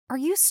Are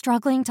you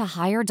struggling to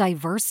hire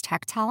diverse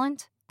tech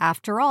talent?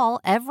 After all,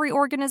 every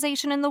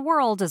organization in the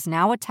world is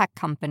now a tech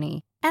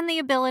company, and the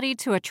ability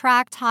to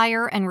attract,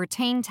 hire, and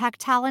retain tech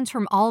talent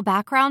from all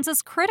backgrounds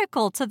is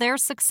critical to their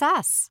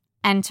success.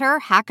 Enter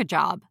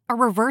HackaJob, a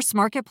reverse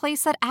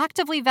marketplace that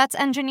actively vets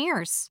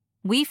engineers.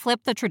 We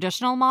flip the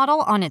traditional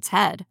model on its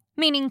head,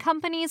 meaning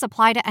companies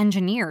apply to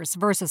engineers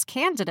versus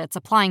candidates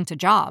applying to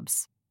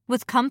jobs,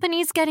 with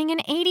companies getting an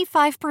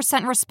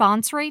 85%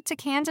 response rate to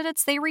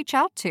candidates they reach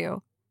out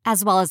to,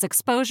 as well as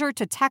exposure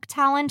to tech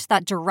talent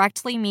that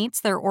directly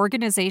meets their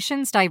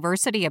organization's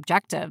diversity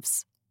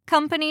objectives.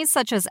 Companies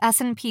such as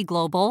S&P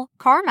Global,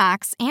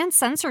 CarMax, and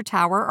Sensor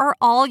Tower are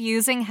all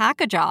using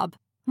HackaJob.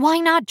 Why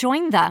not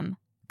join them?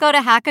 Go to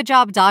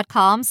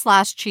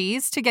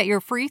hackajob.com/cheese to get your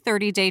free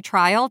 30-day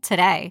trial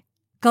today.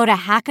 Go to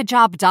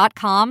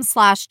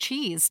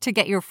hackajob.com/cheese to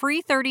get your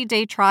free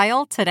 30-day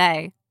trial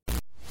today.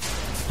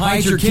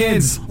 Hide your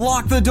kids.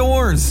 Lock the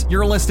doors.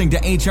 You're listening to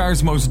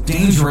HR's most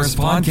dangerous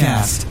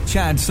podcast.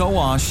 Chad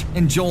Sowash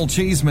and Joel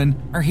Cheeseman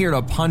are here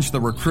to punch the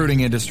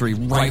recruiting industry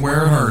right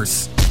where it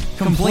hurts.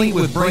 Complete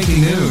with breaking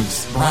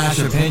news, brash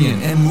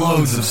opinion, and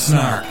loads of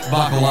snark.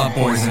 Buckle up,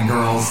 boys and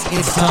girls.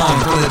 It's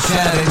time for the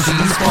Chad and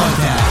Cheese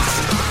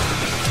Podcast.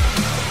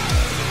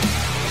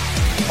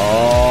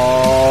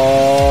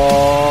 Oh,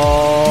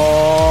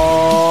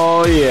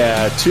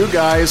 yeah. Two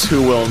guys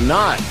who will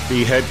not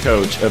be head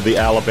coach of the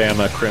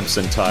Alabama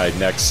Crimson Tide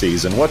next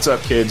season. What's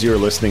up, kids? You're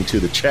listening to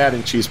the Chad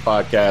and Cheese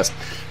Podcast.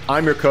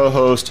 I'm your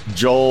co-host,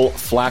 Joel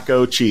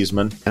Flacco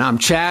Cheeseman. And I'm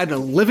Chad,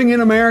 living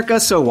in America,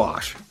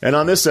 Sowash. And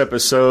on this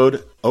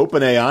episode,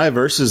 OpenAI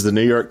versus the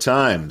New York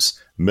Times,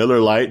 Miller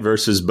Lite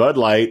versus Bud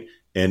Light,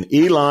 and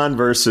Elon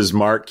versus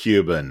Mark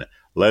Cuban.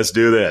 Let's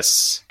do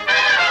this.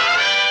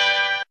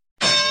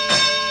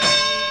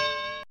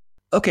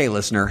 Okay,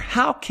 listener,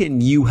 how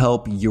can you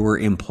help your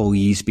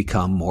employees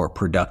become more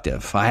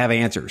productive? I have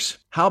answers.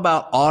 How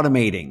about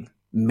automating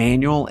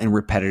manual and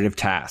repetitive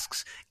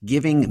tasks,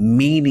 giving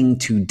meaning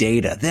to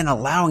data, then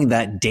allowing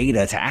that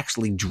data to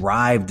actually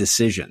drive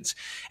decisions?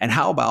 And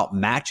how about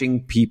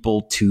matching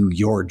people to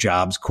your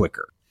jobs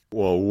quicker?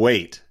 Well,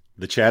 wait.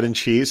 The Chad and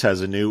Cheese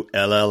has a new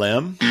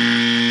LLM?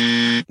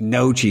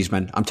 No,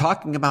 Cheeseman. I'm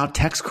talking about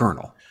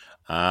TextKernel.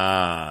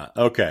 Ah,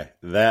 okay.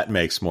 That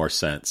makes more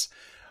sense.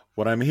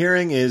 What I'm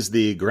hearing is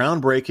the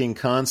groundbreaking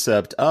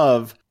concept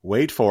of,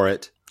 wait for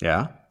it,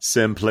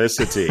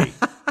 simplicity.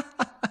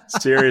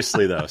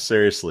 Seriously, though,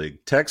 seriously.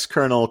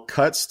 TextKernel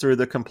cuts through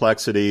the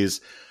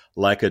complexities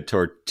like a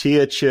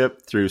tortilla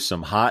chip through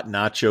some hot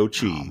nacho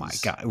cheese. Oh, my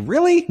God.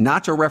 Really?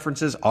 Nacho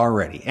references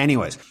already.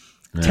 Anyways,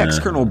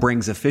 TextKernel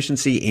brings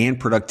efficiency and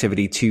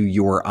productivity to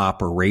your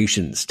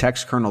operations.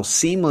 TextKernel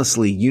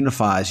seamlessly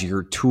unifies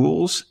your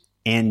tools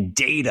and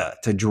data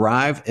to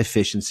drive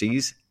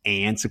efficiencies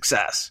and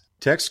success.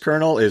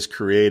 TextKernel is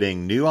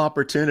creating new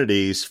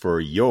opportunities for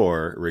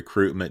your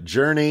recruitment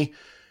journey,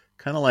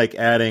 kind of like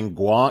adding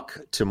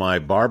guac to my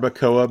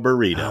barbacoa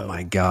burrito. Oh,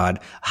 my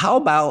God. How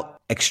about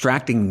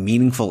extracting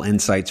meaningful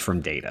insights from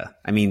data?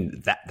 I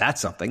mean,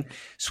 that's something.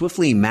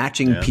 Swiftly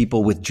matching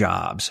people with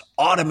jobs,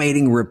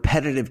 automating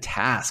repetitive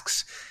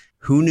tasks.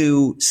 Who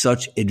knew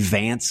such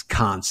advanced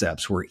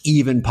concepts were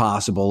even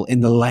possible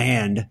in the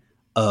land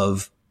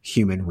of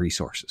human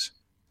resources?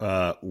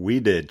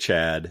 We did,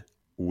 Chad.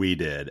 We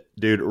did.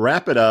 Dude,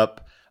 wrap it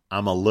up.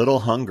 I'm a little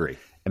hungry.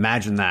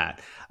 Imagine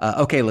that.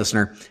 Okay,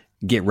 listener,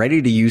 get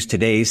ready to use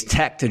today's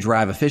tech to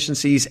drive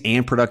efficiencies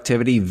and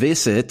productivity.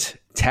 Visit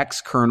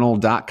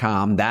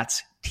textkernel.com.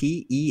 That's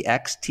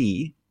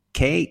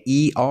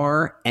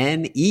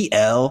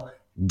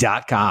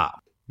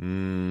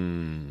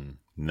TextKernel.com.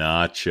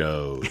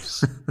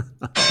 Nachos.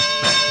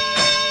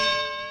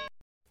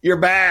 You're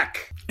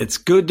back. It's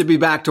good to be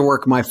back to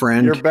work, my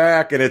friend. You're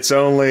back, and it's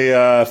only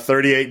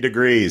 38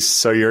 degrees,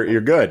 so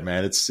you're good,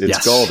 man. It's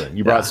golden.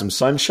 You brought some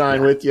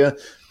sunshine with you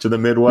to the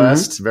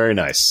Midwest. Mm-hmm. Very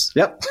nice.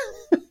 Yep.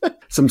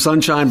 Some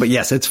sunshine, but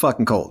yes, it's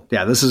fucking cold.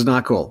 Yeah, this is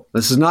not cool.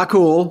 This is not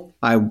cool.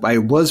 I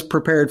was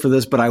prepared for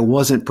this, but I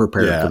wasn't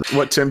prepared for this.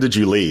 What Tim did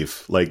you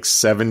leave? Like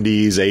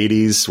 70s,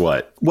 80s,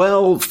 what?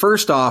 Well,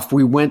 first off,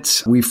 we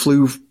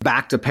flew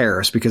back to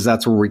Paris because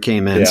that's where we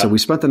came in. Yeah. So we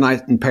spent the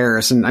night in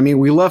Paris, and I mean,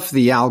 we left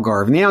the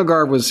Algarve, and the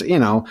Algarve was,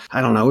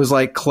 I don't know, it was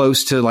like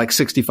close to like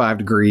 65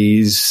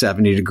 degrees,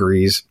 70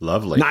 degrees.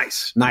 Lovely.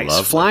 Nice.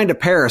 Lovely. Flying to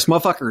Paris,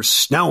 motherfuckers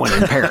snowing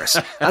in Paris.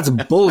 That's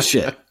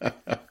bullshit.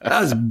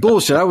 That's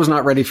bullshit. I was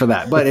not ready for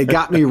that, but it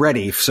got me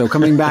ready. So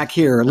coming back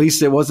here, at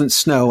least it wasn't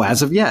snow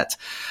as of yet.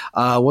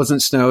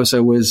 Wasn't snow, so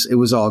it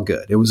was all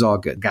good. It was all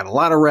good. Got a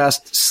lot of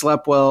rest,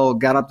 slept well,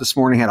 got up this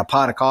morning, had a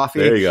pot of coffee.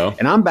 There you go.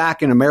 And I'm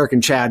back in American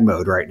Chad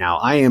mode right now.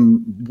 I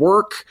am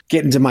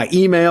getting to my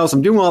emails.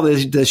 I'm doing all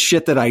this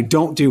shit that I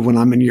don't do when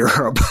I'm in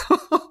Europe.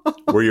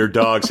 Were your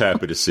dogs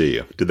happy to see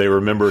you? Did they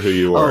remember who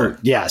you were?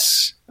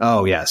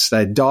 Oh, yes.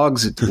 The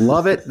dogs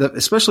love it,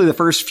 especially the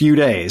first few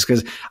days,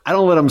 because I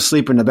don't let them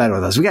sleep in the bed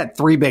with us. We got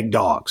 3 big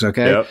dogs,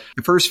 okay? Yep.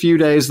 The first few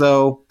days,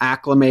 though,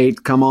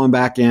 acclimate, come on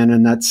back in,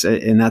 and that's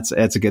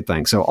a good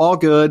thing. So all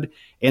good.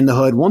 in the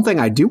hood. One thing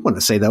I do want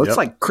to say, though, it's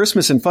like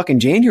Christmas in fucking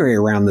January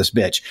around this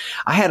bitch.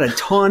 I had a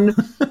ton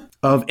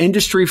of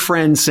industry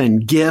friends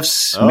send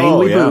gifts,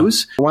 mainly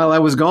booze, while I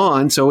was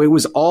gone. So it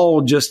was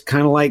all just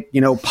kind of like,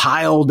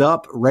 piled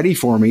up ready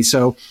for me.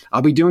 So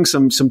I'll be doing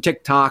some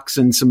TikToks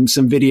and some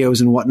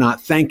videos and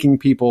whatnot, thanking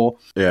people.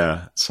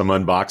 Yeah. Some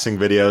unboxing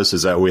videos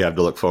is that we have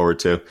to look forward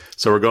to.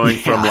 So we're going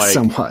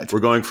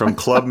from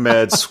Club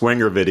Med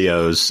swinger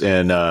videos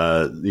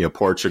in,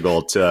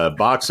 Portugal to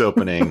box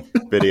opening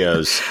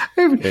videos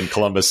in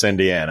Columbus,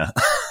 Indiana.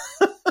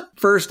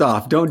 First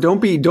off, don't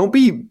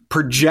be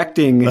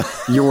projecting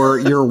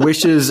your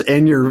wishes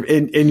and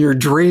your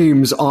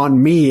dreams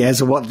on me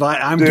as what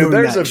I'm doing.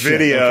 There's that a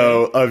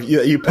video of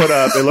you put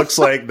up. It looks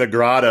like the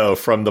grotto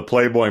from the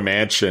Playboy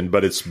Mansion,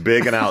 but it's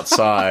big and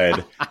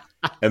outside.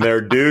 And there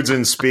are dudes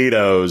in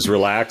Speedos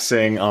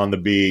relaxing on the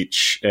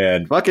beach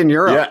and fucking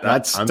Europe. Yeah,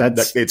 it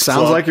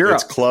sounds like Europe.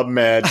 It's Club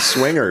Med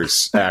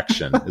swingers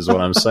action is what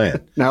I'm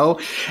saying. No,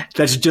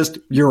 that's just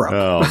Europe.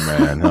 Oh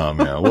man.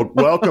 Well,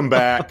 welcome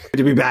back. Good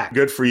to be back.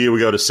 Good for you. We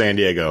go to San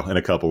Diego in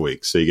a couple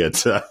weeks, so you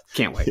get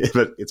can't wait.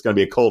 But it's going to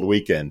be a cold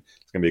weekend.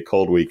 It's going to be a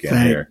cold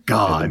weekend here in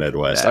the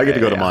Midwest. I get to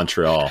go to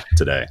Montreal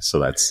today, so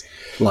that's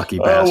lucky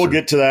bastard. We'll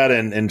get to that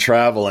in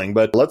traveling,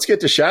 but let's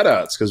get to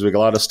shout-outs because we got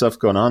a lot of stuff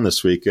going on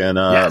this weekend.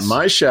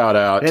 My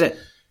shout-out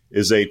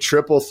is a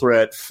triple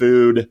threat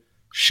food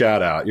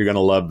shout-out. You're going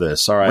to love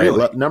this. All right,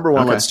 really? Number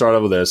one, let's start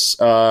off with this.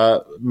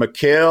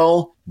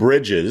 Mikal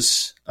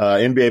Bridges,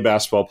 NBA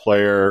basketball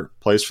player,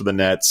 plays for the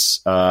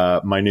Nets,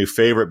 my new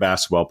favorite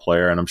basketball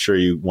player, and I'm sure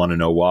you want to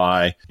know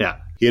why. Yeah.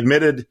 He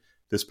admitted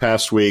this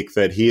past week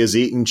that he has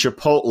eaten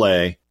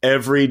Chipotle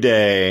every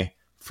day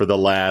for the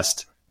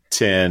last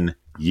 10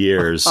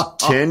 years.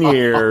 10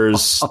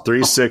 years,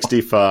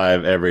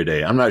 365 every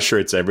day. I'm not sure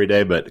it's every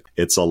day, but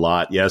it's a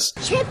lot. Yes.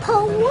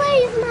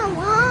 Chipotle is my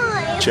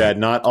life. Chad,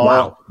 not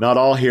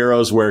all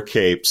heroes wear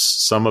capes.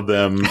 Some of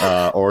them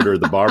order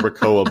the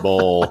barbacoa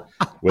bowl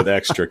with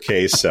extra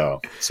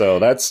queso. So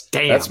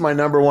that's my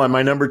number one.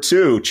 My number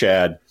two,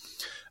 Chad.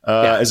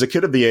 As a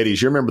kid of the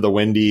 80s, you remember the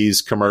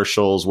Wendy's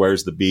commercials,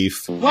 where's the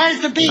beef? Where's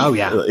the beef? Oh,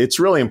 yeah. It's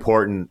really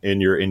important in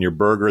your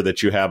burger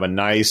that you have a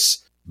nice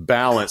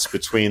balance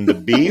between the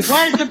beef,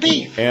 where's the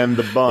beef? And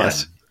the bun.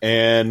 Yes.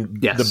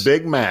 And the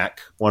Big Mac,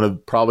 one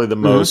of probably the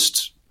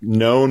most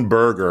known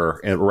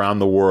burger around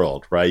the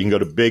world, right? You can go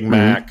to Big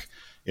Mac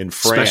in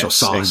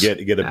France and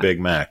get a Big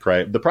Mac,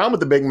 right? The problem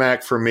with the Big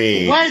Mac for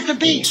me, where's the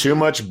beef? Too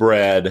much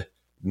bread.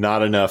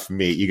 Not enough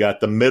meat. You got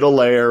the middle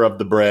layer of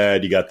the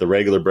bread, you got the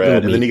regular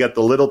bread, and then you got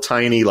the little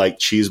tiny like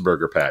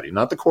cheeseburger patty,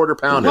 not the quarter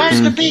pounder. Where's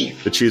the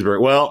beef? The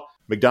cheeseburger. Well,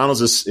 McDonald's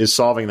is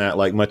solving that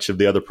like much of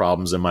the other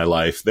problems in my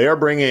life. They are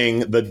bringing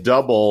the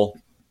double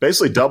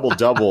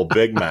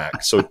Big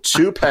Mac. So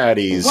 2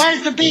 patties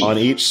on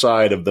each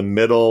side of the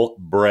middle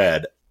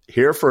bread.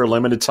 Here for a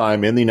limited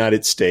time in the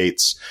United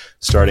States,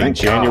 starting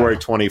January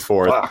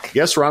 24th. Fuck.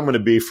 Guess where I'm going to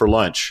be for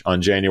lunch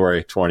on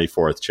January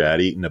 24th,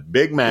 Chad? Eating a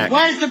Big Mac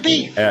Where's the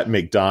beef? At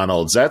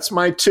McDonald's. That's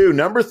my 2.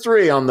 Number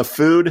 3 on the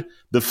food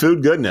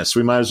goodness.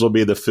 We might as well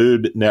be the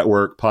Food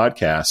Network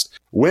podcast.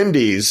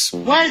 Wendy's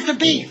Where's the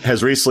beef?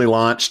 Has recently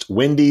launched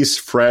Wendy's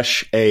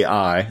Fresh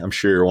AI. I'm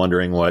sure you're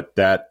wondering what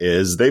that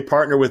is. They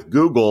partner with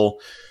Google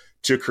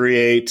to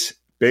create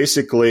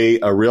basically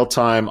a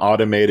real-time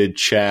automated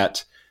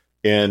chat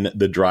in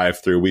the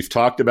drive-thru. We've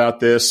talked about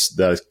this.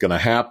 That's going to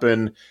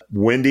happen.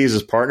 Wendy's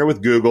is partnered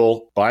with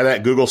Google. Buy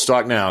that Google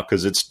stock now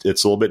because it's a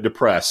little bit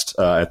depressed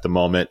at the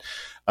moment.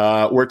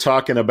 We're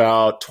talking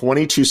about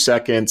 22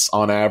 seconds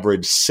on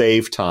average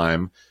save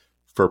time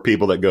for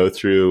people that go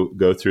through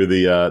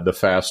the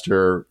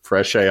faster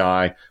Fresh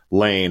AI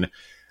lane.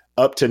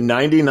 Up to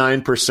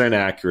 99%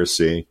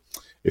 accuracy.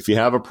 If you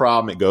have a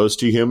problem, it goes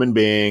to a human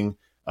being.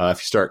 If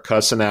you start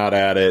cussing out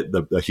at it,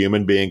 the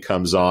human being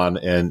comes on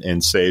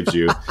and saves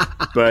you.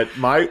 But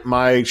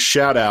my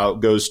shout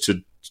out goes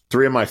to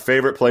 3 of my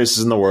favorite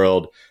places in the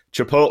world: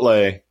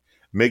 Chipotle,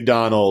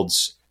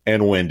 McDonald's,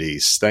 and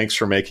Wendy's. Thanks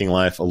for making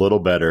life a little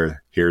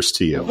better. Here's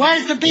to you.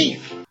 Where's the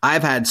beef?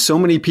 I've had so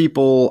many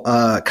people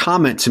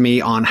comment to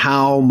me on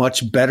how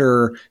much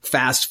better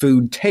fast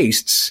food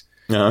tastes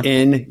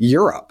in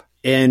Europe.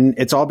 And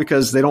it's all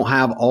because they don't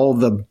have all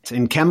the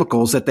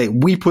chemicals that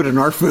we put in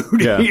our food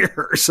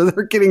here. So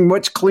they're getting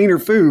much cleaner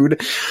food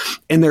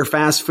in their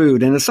fast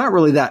food. And it's not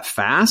really that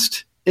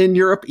fast in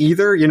Europe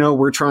either.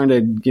 We're trying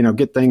to,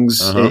 get things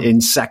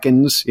in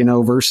seconds,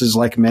 versus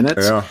like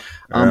minutes.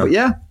 But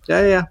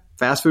yeah.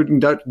 Fast food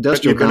industrial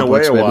You've been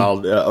away a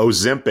while.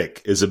 Ozempic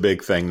is a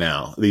big thing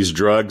now. These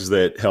drugs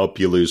that help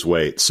you lose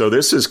weight. So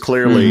this is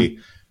clearly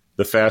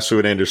the fast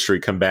food industry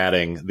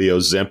combating the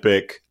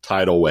Ozempic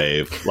tidal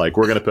wave. Like,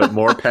 we're going to put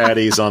more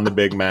patties on the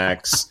Big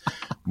Macs,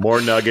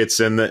 more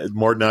nuggets in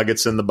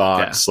the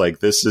box. Yeah. Like,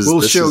 this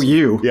is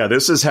you. Yeah,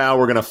 this is how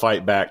we're going to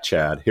fight back,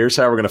 Chad. Here's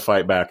how we're going to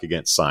fight back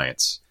against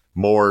science.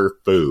 more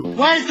food.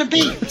 Where's the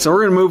beef? So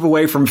we're going to move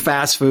away from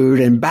fast food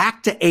and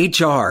back to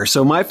HR.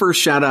 So my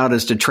first shout out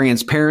is to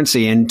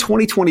transparency. In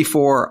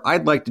 2024,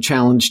 I'd like to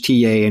challenge TA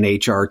and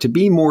HR to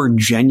be more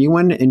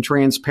genuine and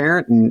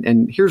transparent.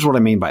 And here's what I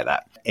mean by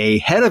that. A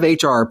head of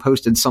HR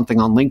posted something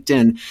on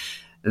LinkedIn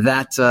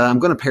that I'm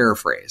going to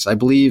paraphrase. I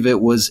believe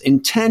it was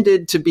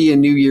intended to be a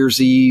New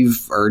Year's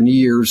Eve or New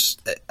Year's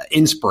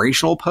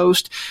inspirational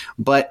post,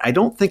 but I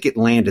don't think it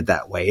landed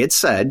that way. It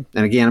said,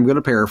 and again, I'm going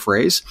to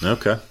paraphrase.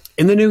 Okay.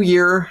 In the new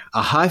year,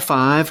 a high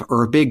five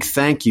or a big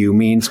thank you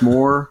means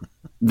more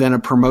than a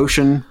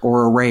promotion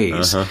or a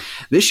raise.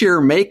 This year,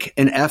 make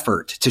an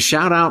effort to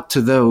shout out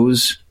to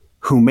those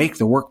who make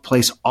the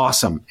workplace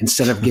awesome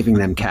instead of giving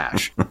them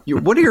cash.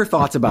 What are your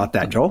thoughts about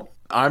that, Joel?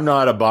 I'm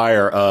not a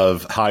buyer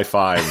of high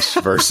fives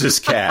versus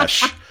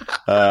cash.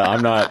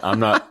 I'm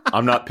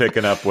not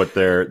picking up what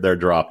they're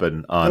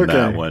dropping on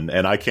that one,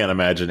 and I can't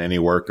imagine any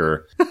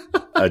worker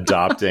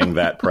adopting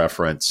that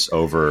preference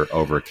over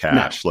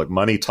cash. No. Look,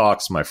 money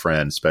talks, my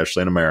friend,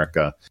 especially in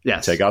America.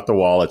 Yes. Take out the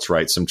wallets,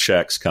 write some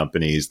checks,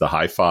 companies. The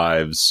high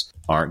fives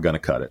aren't going to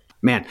cut it.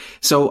 Man,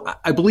 so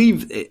I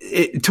believe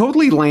it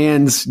totally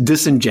lands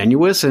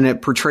disingenuous, and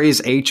it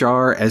portrays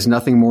HR as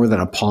nothing more than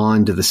a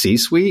pawn to the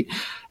C-suite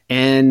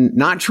and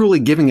not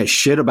truly giving a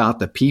shit about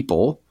the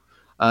people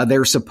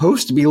they're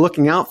supposed to be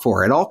looking out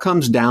for. It all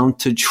comes down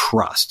to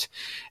trust.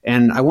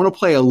 And I want to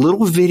play a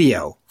little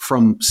video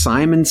from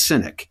Simon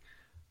Sinek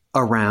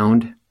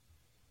around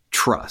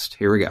trust.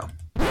 Here we go.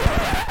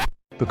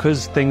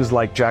 Because things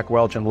like Jack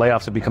Welch and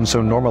layoffs have become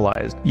so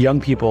normalized, young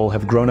people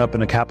have grown up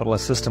in a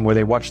capitalist system where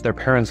they watch their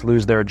parents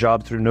lose their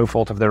job through no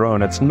fault of their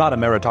own. It's not a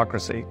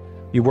meritocracy.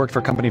 You worked for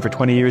a company for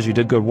 20 years, you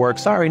did good work.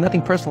 Sorry,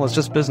 nothing personal, it's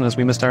just business.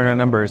 We missed our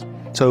numbers.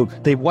 So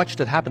they've watched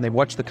it happen. They've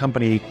watched the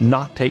company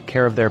not take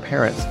care of their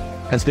parents.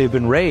 And so they've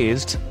been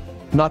raised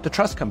not to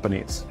trust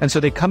companies. And so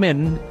they come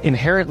in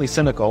inherently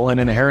cynical and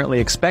inherently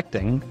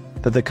expecting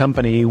that the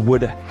company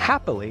would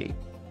happily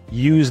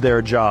use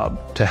their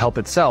job to help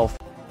itself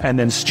and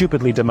then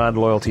stupidly demand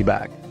loyalty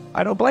back.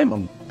 I don't blame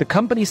them. The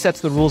company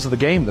sets the rules of the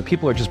game. The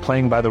people are just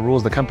playing by the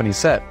rules the company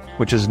set,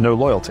 which is no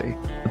loyalty.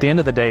 At the end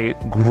of the day,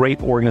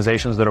 great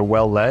organizations that are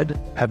well led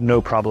have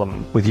no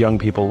problem with young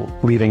people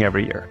leaving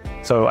every year.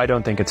 So I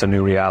don't think it's a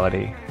new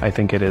reality. I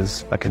think it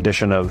is a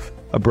condition of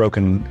a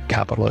broken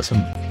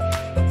capitalism.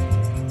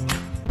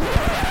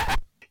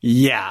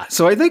 Yeah.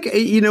 So I think,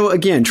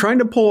 again, trying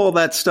to pull all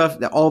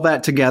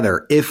that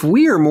together, if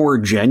we are more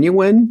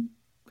genuine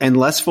and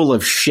less full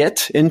of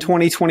shit in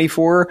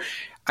 2024,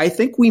 I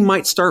think we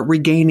might start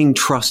regaining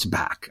trust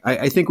back.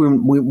 I think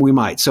we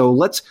might. So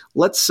let's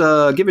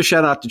give a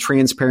shout out to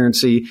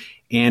transparency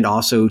and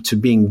also to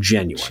being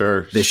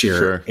genuine this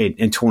year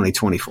in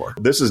 2024.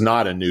 This is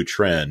not a new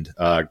trend.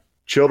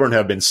 Children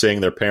have been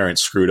seeing their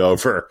parents screwed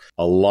over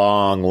a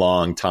long,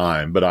 long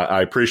time. But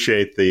I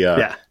appreciate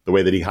the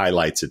way that he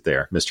highlights it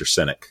there, Mr.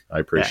 Sinek. I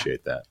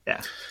appreciate that.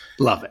 Yeah.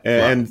 Love it.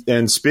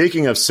 And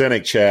speaking of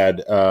Sinek,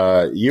 Chad,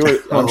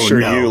 I'm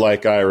sure you,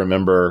 like I,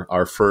 remember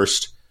our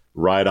first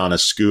ride on a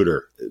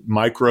scooter.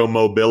 Micro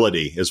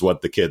mobility is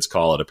what the kids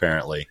call it,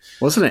 apparently.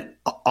 Wasn't it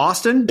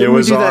Austin? Didn't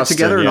we do that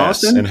together in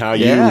Austin? And how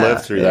you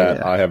lived through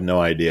that, I have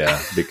no idea,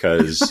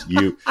 because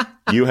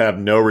you have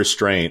no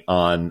restraint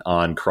on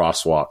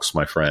crosswalks,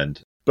 my friend.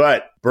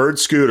 But Bird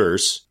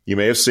Scooters, you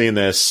may have seen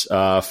this,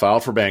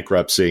 filed for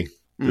bankruptcy.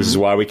 This is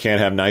why we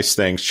can't have nice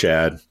things,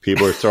 Chad.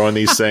 People are throwing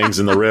these things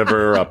in the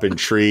river, up in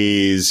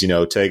trees,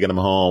 taking them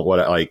home.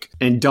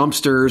 And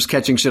dumpsters,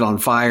 catching shit on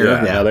fire.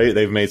 Yeah.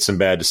 They've made some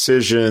bad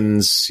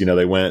decisions.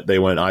 They went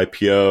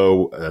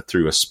IPO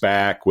through a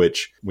SPAC,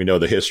 which we know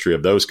the history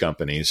of those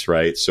companies,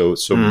 right? So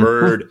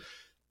Bird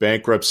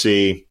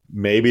bankruptcy.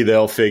 Maybe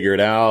they'll figure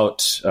it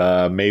out.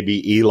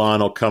 Maybe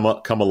Elon will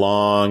come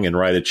along and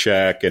write a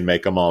check and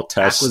make them all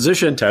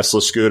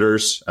Tesla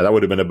scooters. That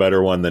would have been a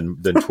better one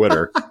than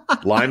Twitter.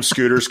 Lime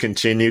scooters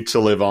continue to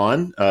live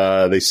on.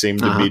 They seem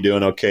to be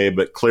doing okay,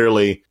 but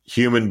clearly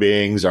human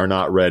beings are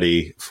not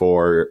ready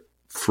for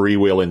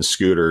freewheeling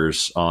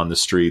scooters on the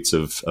streets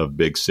of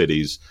big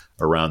cities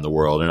around the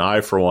world. And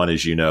I, for one,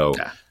 as you know,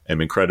 am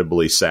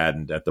incredibly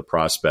saddened at the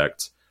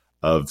prospect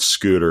of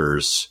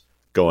scooters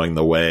going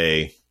the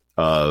way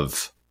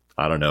of,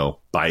 I don't know,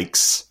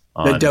 bikes.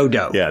 The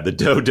dodo. Yeah, the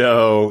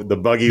dodo, the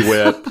buggy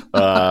whip,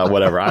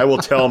 whatever. I will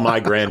tell my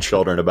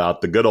grandchildren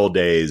about the good old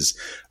days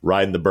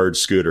riding the Bird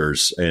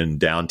scooters in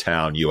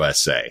downtown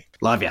USA.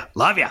 Love ya.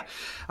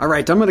 All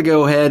right, I'm going to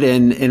go ahead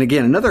and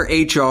again, another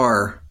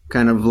HR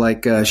kind of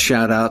like a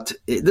shout out.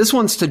 This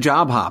one's to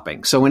job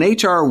hopping. So in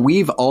HR,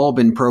 we've all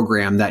been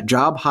programmed that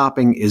job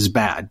hopping is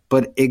bad.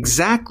 But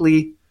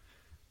exactly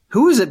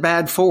who is it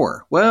bad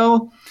for?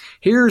 Well,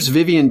 here's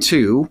Vivian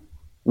Tu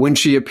when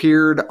she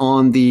appeared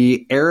on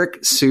the Eric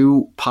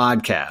Sue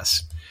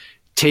podcast.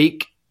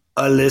 Take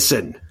a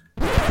listen.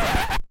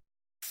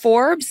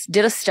 Forbes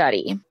did a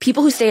study.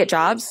 People who stay at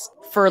jobs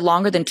for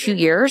longer than 2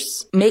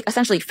 years make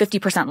essentially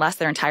 50% less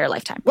their entire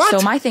lifetime. What?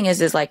 So my thing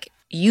is like,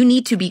 you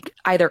need to be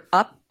either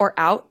up or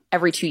out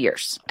every 2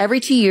 years. Every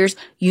 2 years,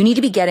 you need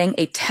to be getting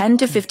a 10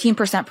 to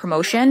 15%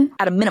 promotion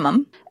at a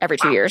minimum every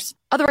 2 years.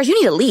 Otherwise, you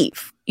need to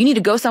leave. You need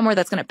to go somewhere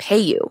that's going to pay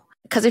you.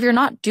 Because if you're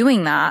not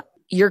doing that,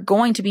 you're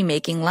going to be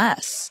making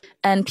less.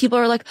 And people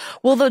are like,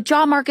 well, the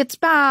job market's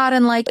bad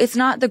and like, it's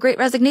not the great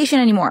resignation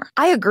anymore.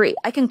 I agree.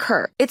 I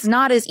concur. It's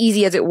not as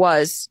easy as it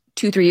was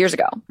 2-3 years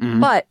ago.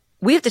 But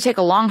we have to take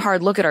a long,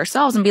 hard look at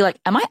ourselves and be like,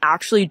 am I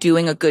actually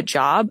doing a good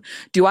job?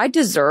 Do I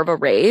deserve a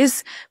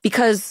raise?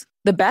 Because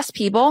the best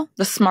people,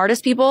 the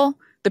smartest people,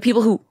 the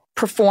people who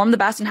perform the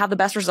best and have the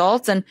best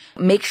results and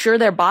make sure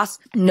their boss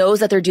knows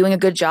that they're doing a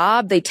good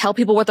job. They tell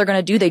people what they're going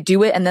to do. They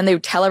do it. And then they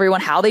tell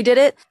everyone how they did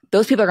it.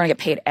 Those people are going to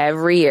get paid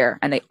every year.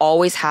 And they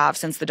always have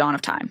since the dawn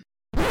of time.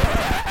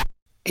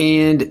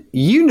 And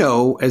you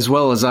know, as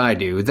well as I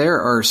do,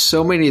 there are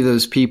so many of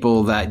those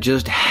people that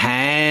just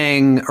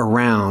hang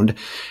around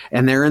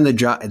and they're in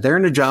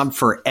a job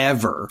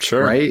forever.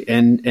 Sure. Right.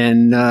 And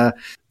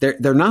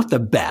they're not the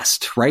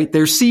best, right?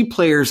 They're C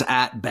players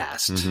at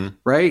best.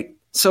 Right.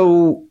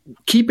 So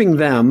keeping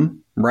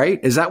them, right?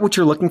 Is that what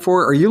you're looking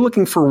for? Are you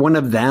looking for one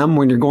of them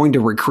when you're going to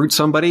recruit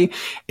somebody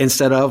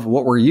instead of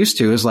what we're used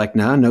to is like,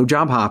 no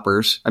job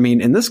hoppers. I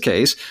mean, in this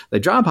case, the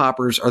job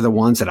hoppers are the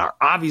ones that are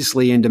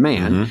obviously in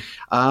demand.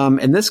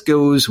 And this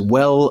goes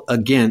well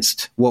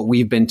against what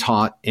we've been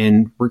taught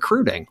in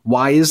recruiting.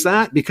 Why is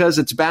that? Because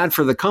it's bad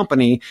for the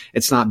company.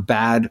 It's not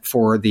bad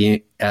for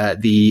the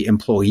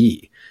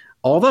employee.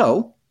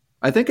 Although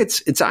I think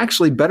it's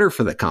actually better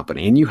for the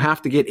company. And you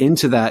have to get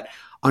into that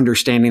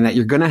understanding that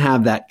you're going to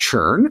have that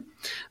churn.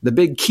 The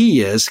big key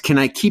is, can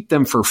I keep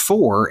them for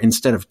 4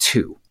 instead of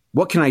 2?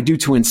 What can I do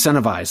to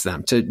incentivize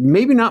them to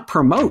maybe not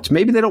promote?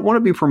 Maybe they don't want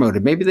to be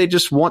promoted. Maybe they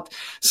just want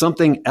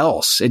something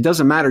else. It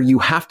doesn't matter. You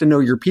have to know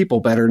your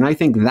people better. And I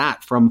think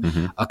that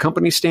from a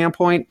company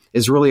standpoint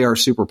is really our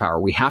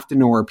superpower. We have to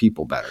know our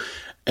people better.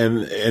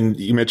 And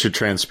you mentioned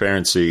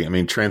transparency. I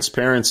mean,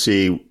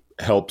 transparency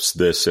helps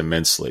this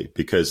immensely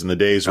because in the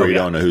days where you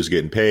don't know who's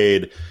getting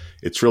paid,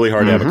 it's really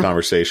hard to have a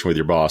conversation with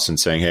your boss and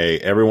saying, hey,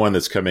 everyone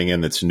that's coming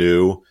in that's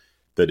new,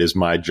 that is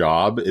my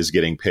job, is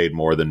getting paid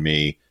more than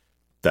me.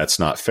 That's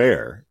not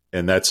fair.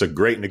 And that's a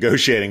great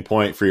negotiating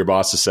point for your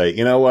boss to say,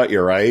 you know what,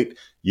 you're right.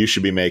 You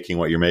should be making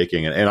what you're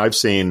making. And I've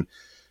seen,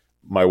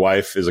 my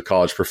wife is a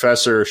college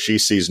professor. She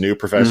sees new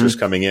professors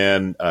coming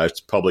in.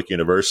 It's public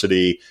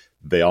university.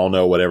 They all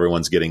know what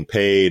everyone's getting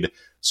paid.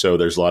 So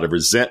there's a lot of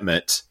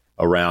resentment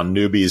around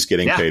newbies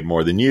getting paid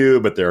more than you.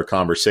 But there are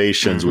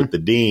conversations with the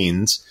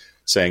deans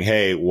saying,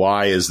 hey,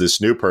 why is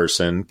this new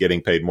person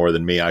getting paid more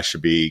than me? I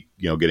should be,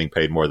 getting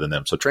paid more than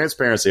them. So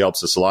transparency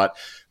helps us a lot.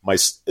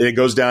 It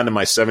goes down to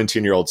my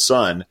 17-year-old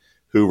son,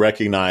 who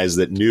recognized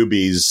that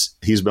newbies,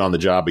 he's been on the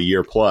job a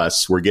year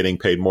plus, were getting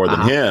paid more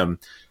than him.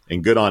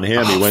 And good on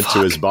him. He went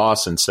to his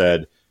boss and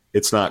said,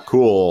 it's not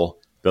cool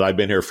that I've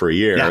been here for a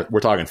year. Yeah. We're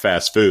talking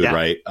fast food,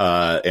 right?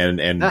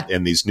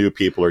 And these new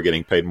people are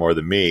getting paid more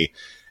than me.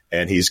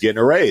 And he's getting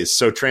a raise.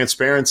 So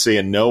transparency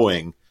and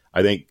knowing,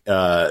 I think,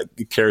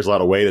 carries a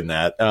lot of weight in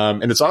that.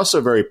 And it's also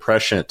very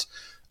prescient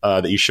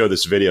that you show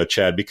this video,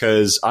 Chad,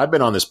 because I've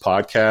been on this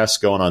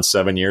podcast going on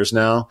 7 years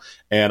now,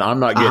 and I'm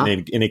not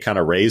getting any kind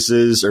of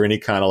raises or any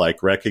kind of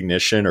like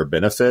recognition or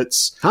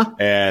benefits.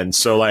 And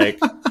so like,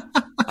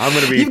 I'm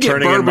going to be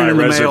turning in my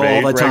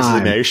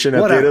resignation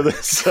at the end of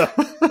this.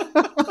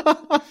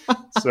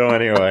 So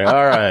anyway,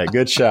 all right.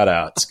 Good shout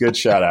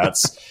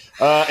outs.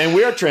 And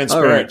we are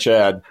transparent,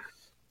 Chad,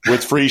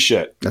 with free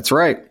shit. That's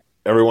right.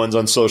 Everyone's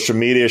on social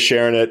media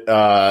sharing it.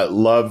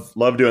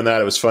 Love doing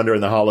that. It was fun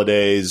during the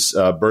holidays.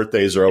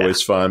 Birthdays are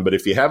always fun. But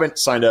if you haven't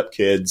signed up,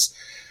 kids,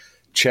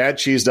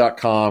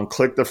 chadcheese.com,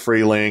 click the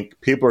free link.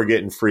 People are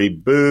getting free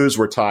booze.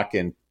 We're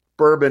talking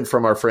bourbon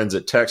from our friends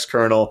at Tex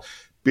Kernel,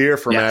 beer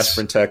from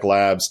Aspen Tech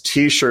Labs,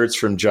 T-shirts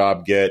from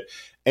JobGet.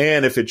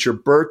 And if it's your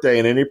birthday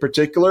in any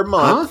particular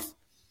month,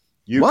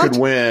 you could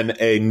win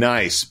a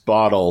nice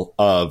bottle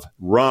of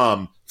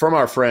rum from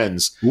our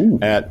friends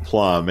at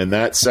Plum. And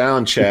that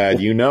sound, Chad, I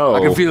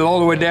can feel it all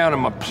the way down in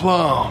my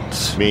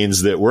plums.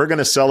 Means that we're going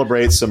to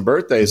celebrate some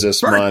birthdays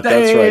this month.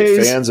 That's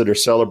right. Fans that are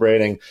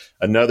celebrating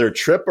another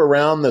trip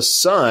around the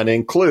sun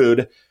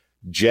include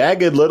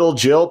Jagged Little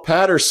Jill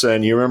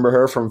Patterson. You remember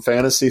her from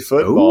fantasy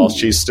football.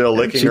 She's still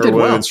licking her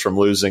wounds from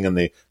losing in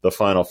the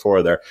Final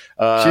Four there.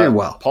 She did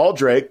well. Paul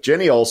Drake,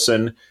 Jenny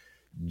Olson,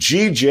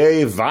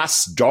 GJ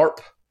Vasdarp,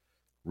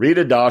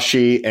 Rita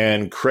Dashi,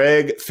 and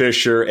Craig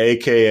Fisher,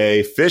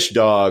 a.k.a. Fish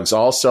Dogs,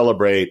 all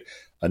celebrate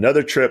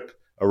another trip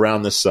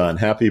around the sun.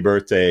 Happy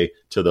birthday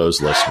to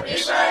those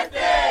listeners.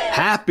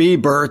 Happy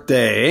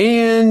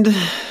birthday. And,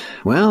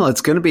 well,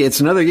 it's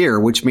another year,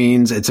 which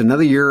means it's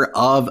another year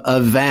of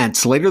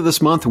events. Later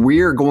this month,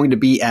 we are going to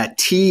be at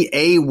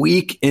TA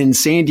Week in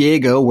San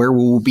Diego, where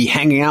we'll be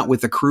hanging out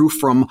with the crew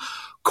from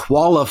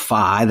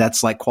Qualify,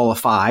 that's like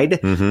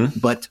qualified,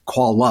 but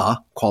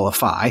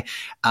qualify,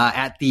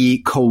 at the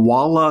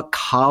Koala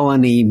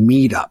Colony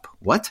meetup.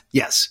 What?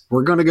 Yes,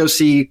 we're going to go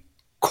see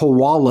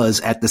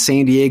koalas at the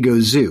San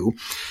Diego Zoo.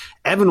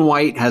 Evan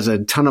White has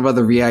a ton of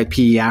other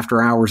VIP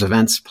after hours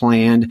events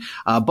planned.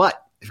 But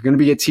if you're going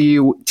to be at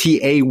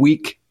TA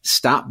Week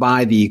stop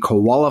by the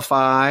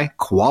Qualify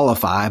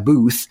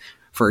booth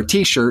for a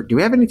t-shirt. Do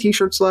we have any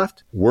t-shirts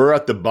left? We're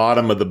at the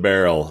bottom of the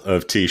barrel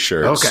of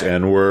t-shirts, okay,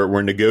 and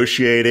we're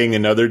negotiating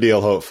another deal,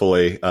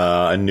 hopefully,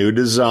 a new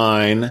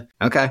design.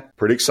 Okay.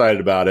 Pretty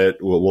excited about it.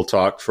 We'll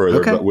talk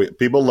further, okay, but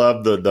people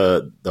love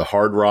the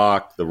hard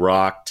rock, the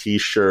rock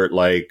t-shirt,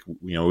 like,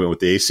 with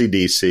the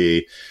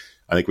AC/DC.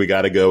 I think we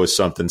got to go with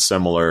something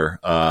similar.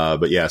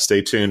 But yeah,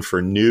 stay tuned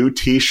for new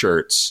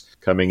t-shirts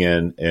coming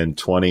in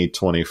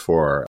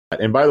 2024.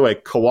 And by the way,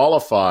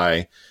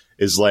 Qualify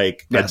is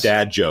like a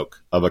dad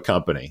joke of a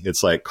company.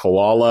 It's like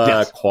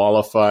koala,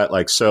 qualify.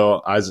 Like,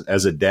 so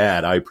as a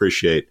dad, I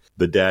appreciate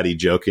the daddy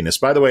jokiness.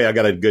 By the way, I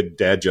got a good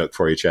dad joke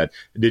for you, Chad.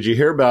 Did you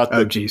hear about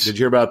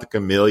the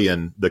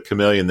chameleon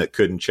that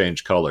couldn't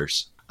change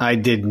colors? I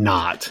did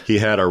not. He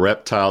had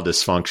erectile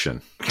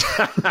dysfunction.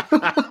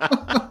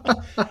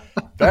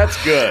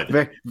 That's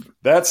good.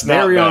 That's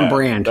not very bad. On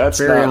brand. That's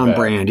very on bad.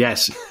 brand.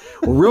 Yes.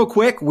 Well, real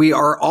quick, we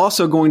are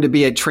also going to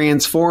be at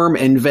Transform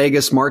in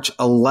Vegas, March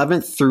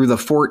 11th through the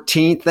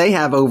 14th. They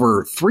have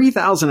over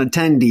 3,000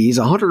 attendees,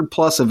 100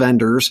 plus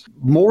vendors,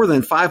 more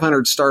than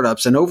 500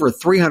 startups, and over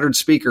 300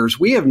 speakers.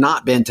 We have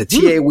not been to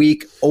TA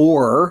Week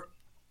or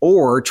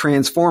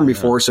Transform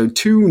before. So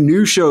 2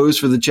 new shows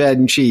for the Chad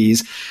and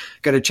Cheese.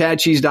 Go to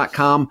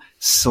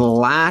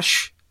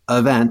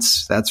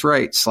chadcheese.com/events. That's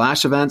right,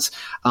 /events.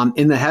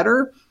 In the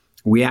header,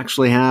 we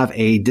actually have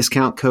a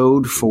discount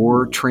code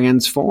for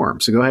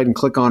Transform. So go ahead and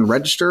click on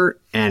register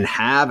and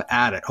have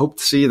at it. Hope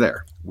to see you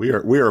there. We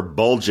are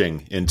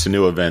bulging into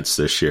new events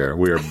this year.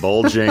 We are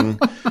bulging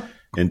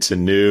into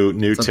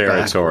new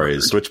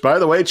territories, which, by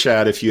the way,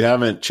 Chad, if you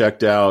haven't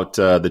checked out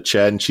the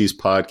Chad and Cheese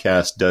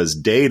podcast does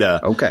data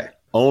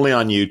only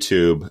on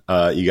YouTube,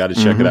 you got to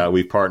check it out.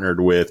 We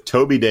partnered with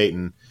Toby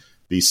Dayton,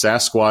 the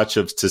Sasquatch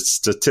of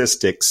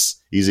statistics,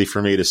 easy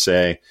for me to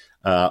say.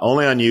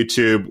 Only on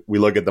YouTube. We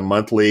look at the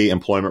monthly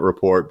employment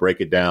report,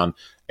 break it down,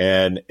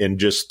 and in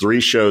just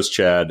 3 shows,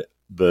 Chad,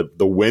 the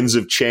winds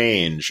of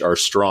change are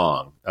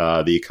strong.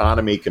 The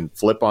economy can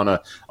flip on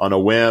a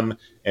whim,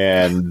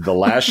 and the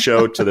last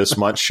show to this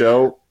month's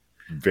show,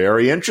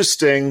 very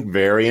interesting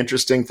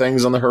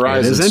things on the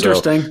horizon. It is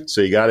interesting.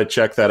 So you got to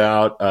check that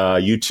out.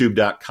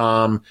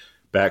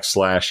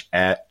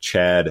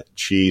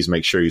 YouTube.com/@ChadCheese.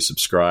 Make sure you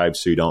subscribe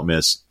so you don't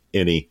miss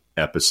any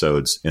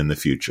episodes in the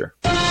future.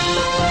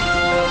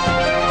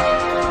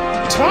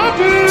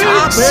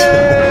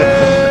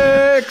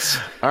 Topics!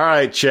 All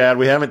right, Chad,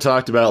 we haven't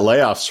talked about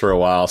layoffs for a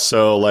while,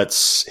 so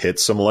let's hit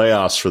some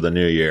layoffs for the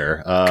new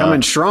year.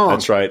 Coming strong.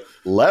 That's right.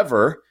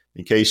 Lever,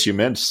 in case you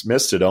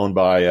missed it, owned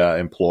by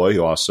Employ,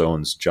 who also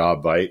owns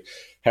JobVite,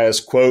 has,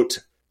 quote,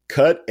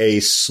 cut a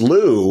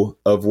slew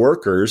of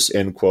workers,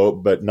 end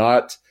quote, but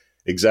not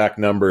exact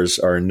numbers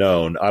are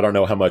known. I don't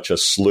know how much a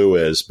slew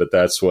is, but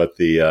that's what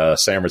the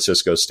San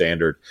Francisco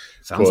Standard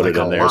quoted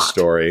in their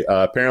story.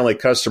 Apparently,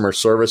 customer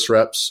service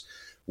reps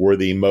were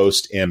the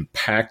most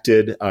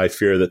impacted. I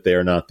fear that they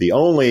are not the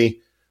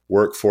only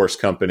workforce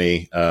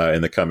company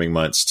in the coming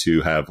months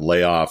to have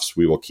layoffs.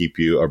 We will keep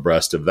you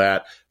abreast of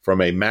that. From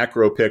a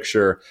macro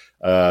picture,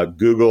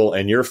 Google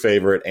and your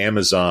favorite,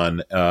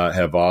 Amazon,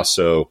 have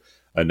also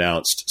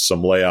announced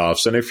some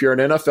layoffs. And if you're an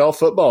NFL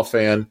football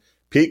fan,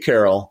 Pete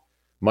Carroll,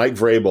 Mike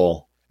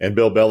Vrabel, and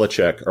Bill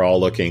Belichick are all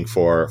looking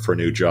for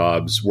new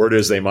jobs. Word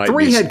is they might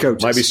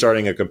be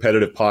starting a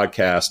competitive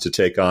podcast to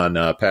take on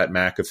Pat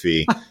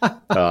McAfee,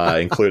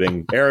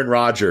 including Aaron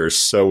Rodgers.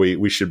 So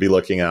we should be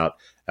looking out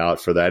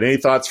for that. Any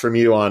thoughts from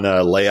you on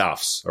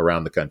layoffs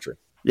around the country?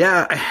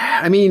 Yeah,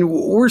 I mean,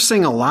 we're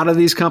seeing a lot of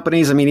these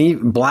companies. I mean,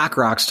 even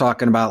BlackRock's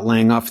talking about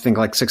laying off, I think,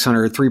 like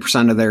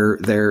 3% of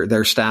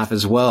their staff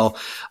as well.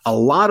 A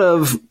lot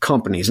of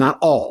companies, not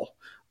all,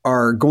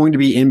 are going to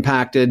be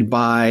impacted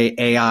by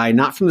AI,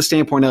 not from the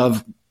standpoint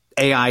of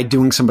AI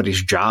doing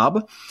somebody's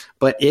job,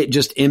 but it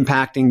just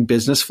impacting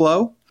business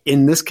flow.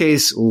 In this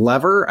case,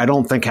 Lever, I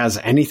don't think has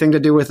anything to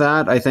do with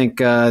that. I think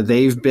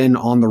they've been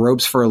on the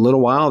ropes for a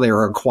little while. They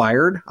were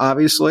acquired,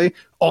 obviously,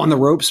 on the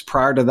ropes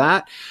prior to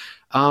that.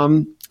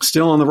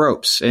 Still on the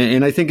ropes.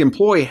 And I think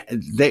Employ,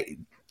 I'm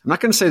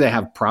not going to say they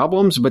have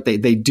problems, but they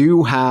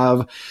do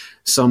have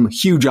some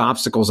huge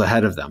obstacles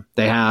ahead of them.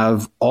 They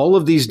have all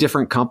of these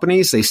different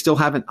companies. They still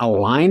haven't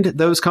aligned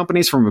those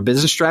companies from a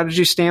business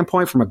strategy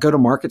standpoint, from a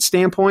go-to-market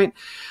standpoint.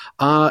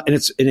 And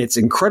it's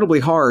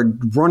incredibly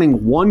hard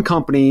running one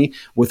company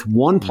with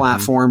one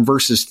platform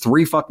versus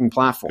 3 fucking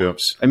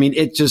platforms. Yep. I mean,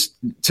 it just,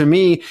 to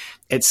me,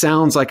 it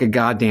sounds like a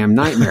goddamn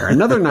nightmare.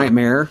 Another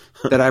nightmare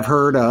that I've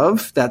heard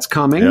of that's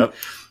coming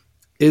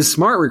is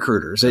smart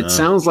recruiters. It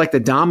sounds like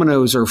the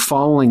dominoes are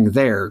falling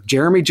there.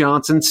 Jeremy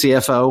Johnson,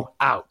 CFO,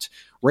 out.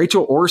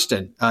 Rachel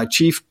Orston,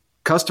 Chief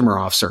Customer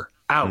Officer,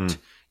 out.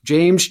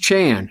 James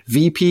Chan,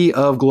 VP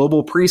of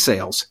Global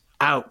Presales,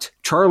 out.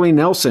 Charlie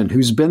Nelson,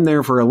 who's been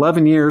there for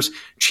 11 years,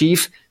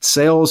 Chief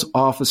Sales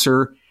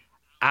Officer,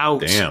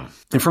 out. Damn.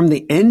 And from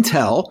the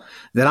intel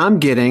that I'm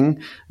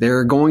getting, there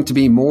are going to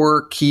be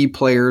more key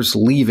players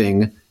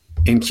leaving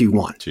in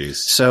Q1. Jeez.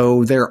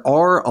 So there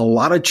are a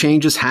lot of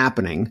changes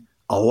happening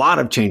a lot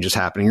of changes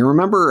happening. You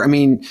remember, I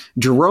mean,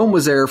 Jerome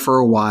was there for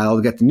a while.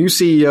 We got the new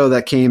CEO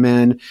that came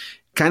in,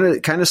 kind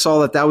of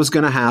saw that was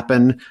going to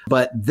happen.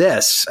 But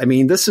this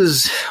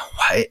is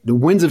the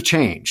winds of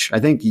change. I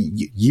think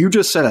you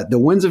just said it. The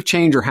winds of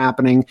change are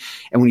happening.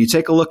 And when you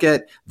take a look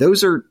at,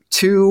 those are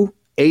two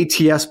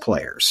ATS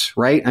players,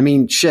 right? I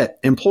mean, shit,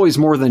 employees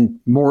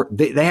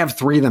they have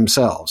 3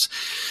 themselves.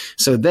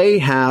 So they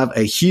have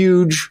a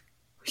huge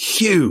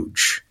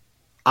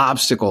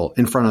obstacle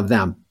in front of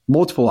them.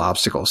 Multiple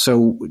obstacles.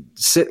 So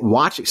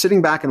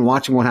sitting back and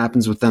watching what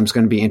happens with them is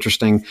going to be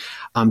interesting.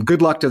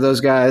 Good luck to those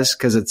guys,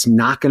 because it's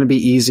not going to be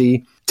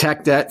easy.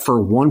 Tech debt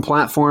for one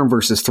platform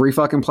versus 3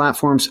 fucking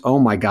platforms. Oh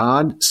my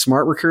God.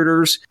 Smart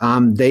recruiters.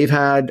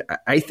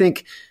 I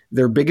think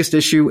their biggest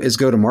issue is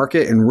go to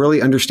market and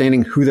really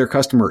understanding who their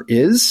customer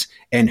is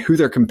and who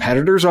their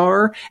competitors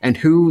are and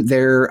who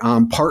their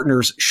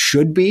partners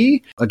should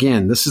be.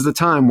 Again, this is the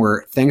time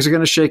where things are going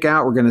to shake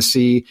out. We're going to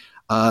see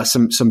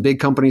some big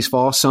companies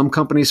fall, some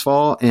companies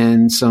fall,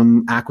 and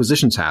some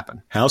acquisitions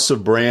happen. House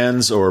of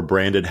brands or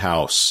branded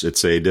house?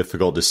 It's a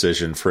difficult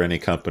decision for any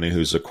company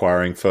who's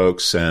acquiring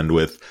folks. And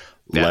with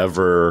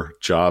Lever,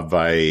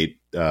 Jobvite,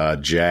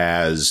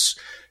 Jazz,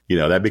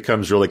 that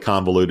becomes really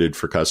convoluted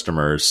for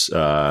customers.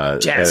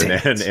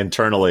 And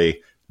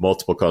internally,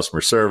 multiple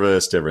customer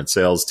service, different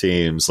sales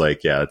teams.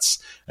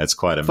 That's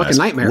quite a mess.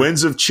 Nightmare.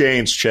 Winds of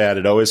change, Chad.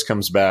 It always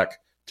comes back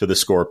to the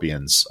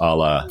Scorpions, a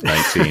la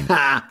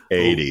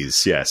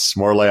 1980s. Yes,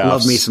 more layoffs.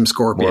 Love me some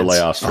Scorpions. More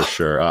layoffs for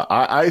sure.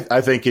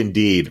 I think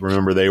Indeed.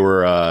 Remember, they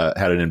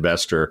had an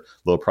investor,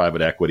 little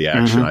private equity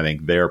action. Mm-hmm. I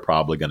think they're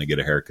probably going to get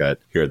a haircut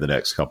here the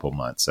next couple of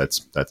months.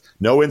 That's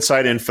no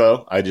inside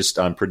info.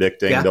 I'm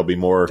predicting there'll be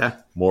more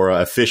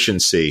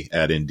efficiency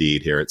at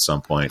Indeed here at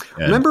some point.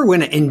 And remember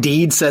when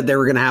Indeed said they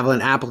were going to have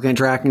an applicant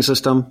tracking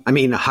system? I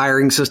mean, a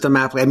hiring system.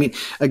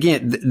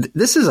 Again,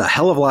 this is a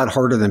hell of a lot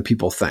harder than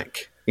people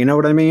think. You know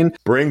what I mean?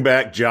 Bring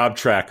back Job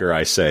Tracker,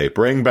 I say.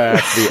 Bring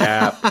back the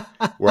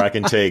app where I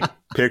can take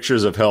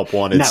pictures of help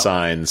wanted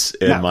signs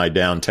in my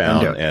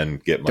downtown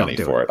and get money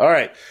for it. All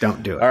right.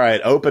 Don't do it. All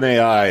right.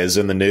 OpenAI is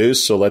in the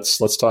news, so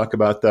let's talk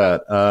about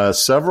that.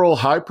 Several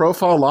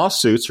high-profile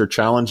lawsuits are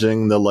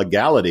challenging the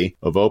legality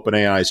of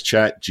OpenAI's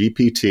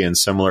ChatGPT and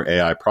similar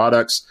AI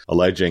products,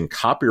 alleging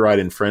copyright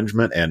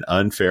infringement and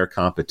unfair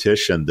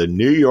competition. The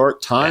New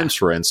York Times,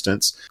 for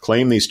instance,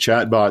 claimed these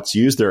chatbots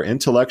use their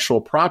intellectual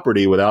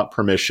property without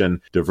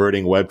permission,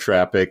 diverting web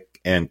traffic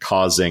and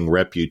causing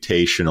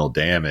reputational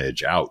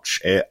damage. Ouch.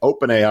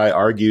 OpenAI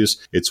argues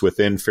it's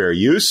within fair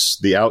use.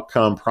 The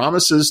outcome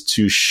promises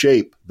to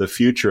shape the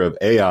future of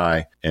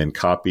AI and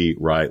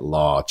copyright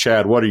law.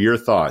 Chad, what are your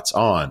thoughts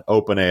on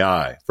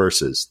OpenAI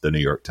versus the New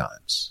York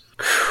Times?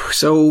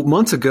 So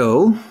months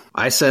ago,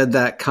 I said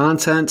that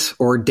content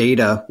or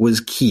data was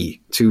key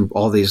to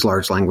all these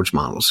large language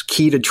models,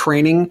 key to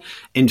training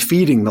and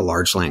feeding the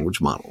large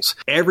language models.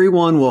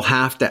 Everyone will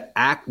have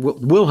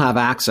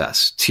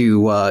access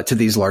to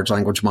these large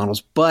language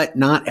models, but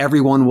not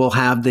everyone will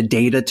have the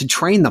data to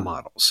train the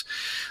models.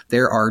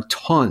 There are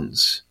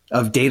tons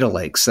of data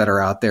lakes that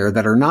are out there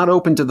that are not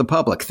open to the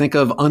public. Think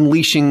of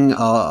unleashing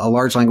a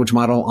large language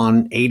model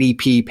on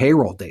ADP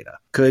payroll data.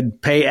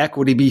 Could pay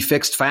equity be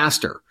fixed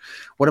faster?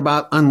 What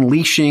about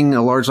unleashing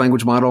a large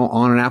language model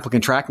on an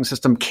applicant tracking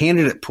system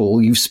candidate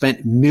pool you've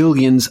spent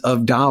millions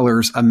of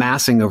dollars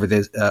amassing over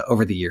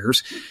the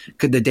years?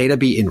 Could the data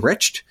be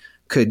enriched?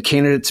 Could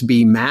candidates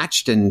be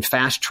matched and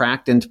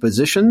fast-tracked into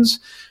positions,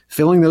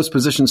 filling those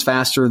positions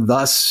faster,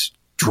 thus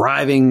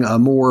driving a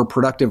more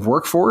productive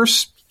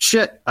workforce?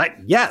 Shit,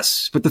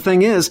 yes. But the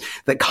thing is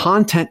that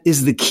content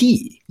is the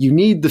key. You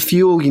need the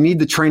fuel, you need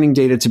the training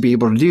data to be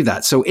able to do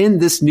that. So in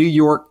this New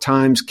York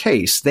Times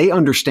case, they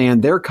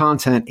understand their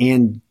content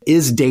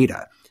is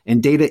data.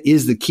 And data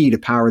is the key to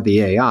power the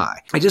AI.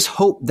 I just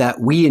hope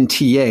that we in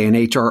TA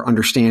and HR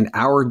understand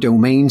our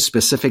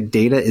domain-specific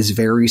data is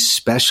very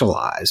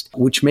specialized,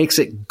 which makes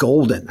it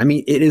golden. I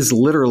mean, it is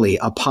literally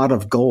a pot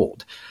of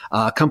gold.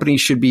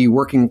 Companies should be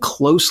working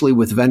closely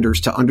with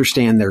vendors to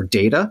understand their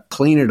data,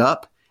 clean it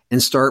up,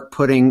 and start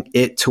putting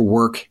it to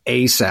work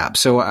ASAP.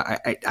 So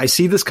I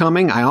see this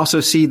coming. I also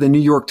see the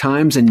New York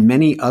Times and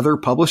many other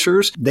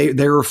publishers. They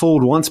were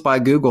fooled once by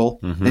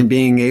Google and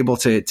being able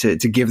to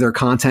give their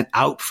content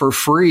out for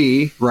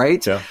free,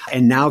 right? Yeah.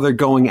 And now they're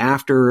going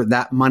after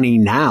that money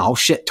now.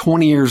 Shit,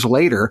 20 years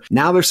later.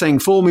 Now they're saying,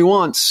 fool me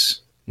once.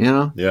 You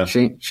know, yeah.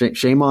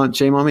 Shame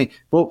on me.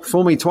 Well,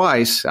 fool me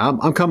twice.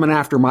 I'm coming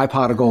after my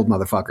pot of gold,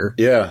 motherfucker.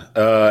 Yeah,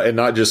 and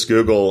not just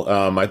Google.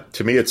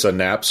 To me, it's a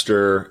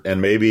Napster and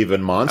maybe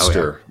even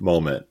Monster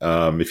moment.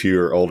 If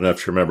you're old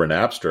enough to remember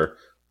Napster,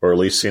 or at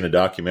least seen a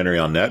documentary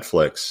on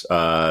Netflix,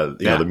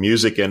 you know, the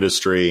music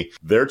industry,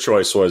 their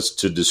choice was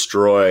to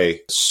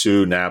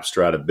sue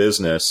Napster out of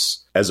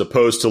business, as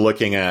opposed to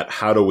looking at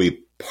how do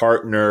we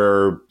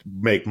partner,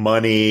 make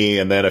money,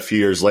 and then a few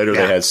years later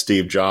they had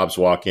Steve Jobs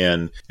walk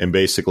in and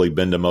basically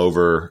bend them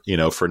over,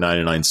 for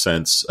 99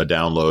 cents a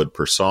download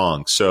per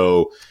song.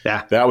 So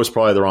that was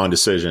probably the wrong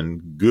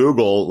decision.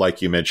 Google,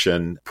 like you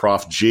mentioned,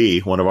 Prof G,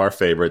 one of our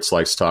favorites,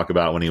 likes to talk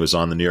about when he was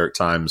on the New York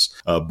Times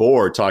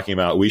board, talking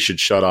about we should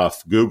shut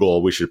off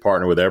Google. We should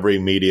partner with every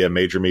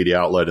major media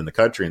outlet in the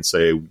country and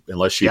say,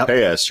 unless you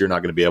pay us, you're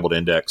not going to be able to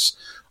index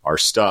our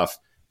stuff.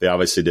 They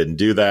obviously didn't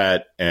do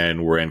that,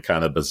 and we're in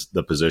kind of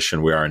the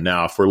position we are in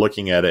now. If we're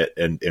looking at it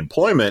in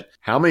employment,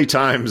 how many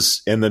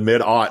times in the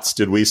mid-aughts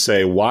did we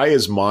say, why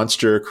is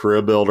Monster,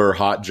 Career Builder,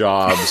 Hot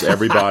Jobs,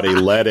 everybody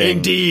letting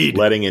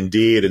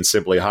Indeed and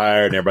Simply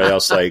Hire and everybody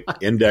else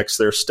index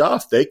their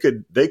stuff? They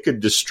could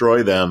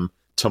destroy them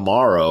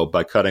tomorrow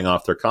by cutting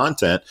off their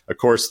content. Of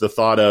course, the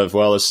thought of,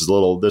 well, this is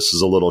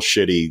a little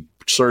shitty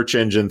search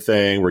engine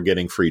thing. We're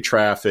getting free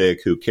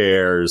traffic. Who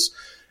cares?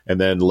 And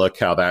then look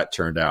how that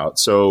turned out.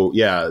 So,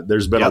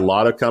 there's been a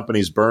lot of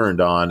companies burned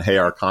on, hey,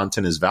 our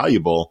content is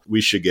valuable.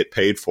 We should get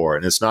paid for it.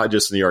 And it's not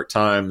just the New York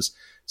Times.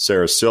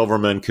 Sarah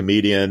Silverman,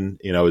 comedian,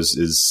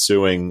 is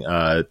suing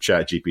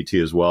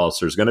ChatGPT as well.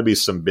 So there's going to be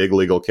some big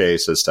legal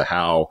case as to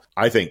how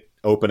I think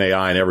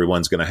OpenAI and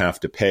everyone's going to have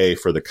to pay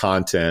for the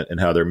content and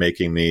how they're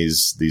making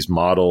these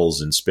models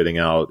and spitting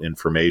out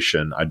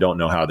information. I don't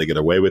know how they get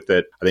away with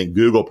it. I think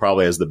Google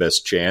probably has the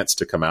best chance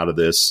to come out of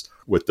this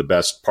with the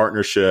best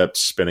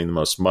partnerships, spending the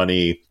most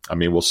money. I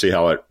mean, we'll see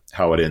how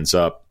it ends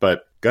up,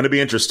 but going to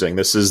be interesting.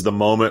 This is the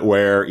moment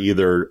where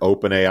either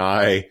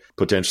OpenAI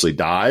potentially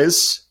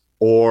dies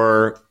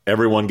or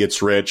everyone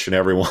gets rich and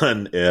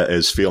everyone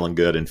is feeling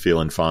good and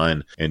feeling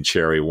fine and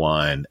cherry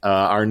wine.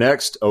 Our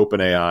next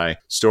OpenAI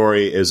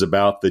story is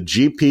about the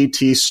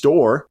GPT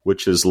Store,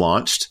 which is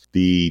launched.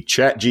 The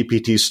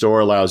ChatGPT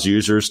Store allows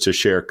users to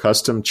share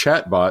custom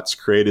chatbots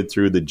created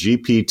through the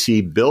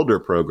GPT Builder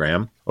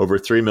program. Over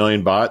 3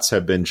 million bots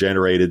have been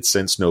generated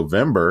since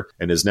November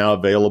and is now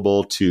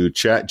available to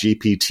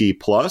ChatGPT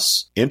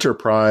Plus,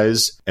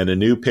 Enterprise, and a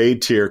new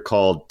paid tier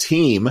called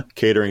Team,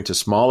 catering to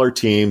smaller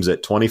teams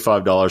at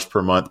 $25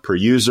 per month per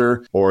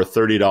user or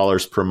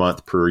 $30 per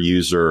month per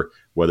user,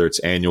 whether it's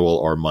annual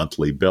or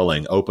monthly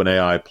billing.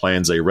 OpenAI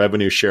plans a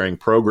revenue sharing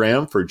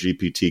program for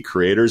GPT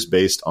creators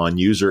based on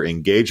user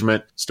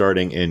engagement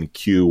starting in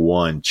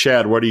Q1.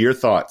 Chad, what are your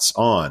thoughts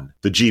on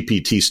the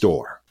GPT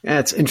Store? Yeah,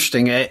 it's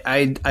interesting.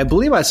 I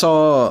believe I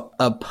saw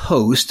a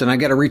post, and I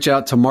got to reach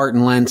out to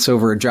Martin Lentz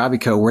over at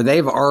Jobico, where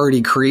they've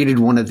already created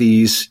one of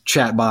these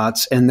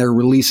chatbots and they're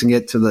releasing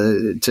it to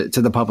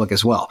the public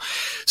as well.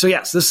 So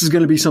yes, this is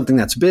going to be something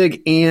that's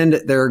big, and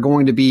there are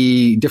going to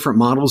be different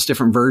models,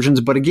 different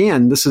versions. But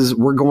again,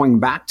 we're going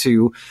back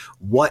to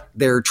what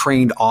they're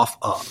trained off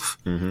of.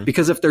 Mm-hmm.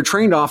 Because if they're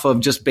trained off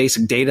of just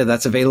basic data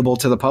that's available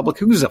to the public,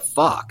 who gives a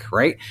fuck,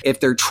 right? If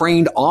they're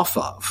trained off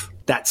of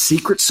that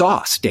secret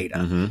sauce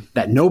data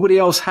that nobody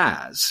else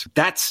has,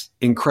 that's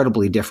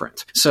incredibly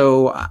different.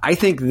 So I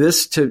think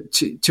this to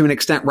an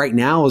extent right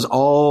now is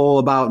all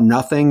about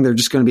nothing. There're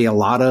just going to be a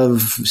lot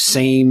of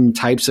same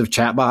types of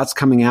chatbots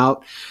coming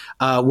out.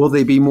 Will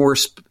they be more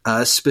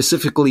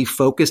specifically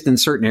focused in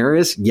certain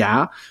areas?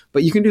 Yeah,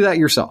 but you can do that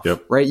yourself,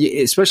 right?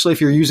 Especially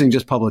if you're using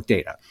just public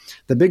data.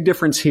 The big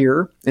difference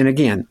here, and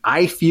again,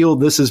 I feel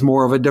this is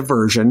more of a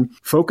diversion.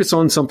 Focus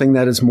on something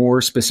that is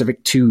more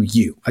specific to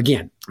you.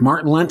 Again,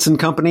 Martin Lentz and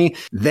company,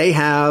 they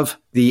have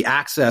the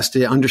access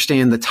to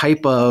understand the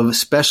type of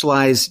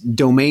specialized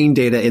domain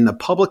data in the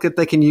public that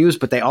they can use,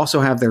 but they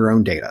also have their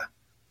own data.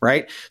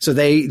 Right? So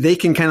they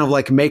can kind of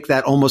like make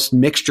that almost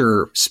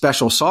mixture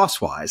special sauce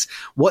wise.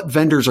 What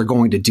vendors are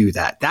going to do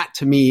that? That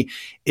to me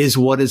is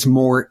what is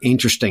more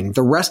interesting.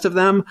 The rest of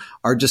them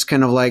are just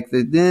kind of like,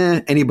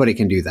 anybody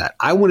can do that.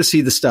 I want to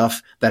see the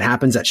stuff that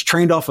happens that's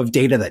trained off of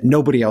data that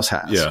nobody else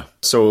has. Yeah.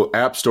 So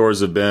app stores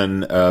have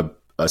been a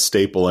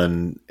staple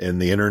in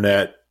the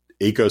internet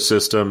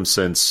ecosystem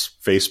since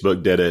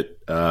Facebook did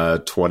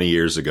it 20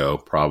 years ago,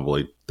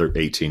 probably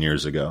 18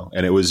 years ago.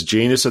 And it was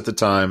genius at the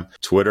time.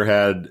 Twitter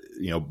had,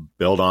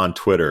 build on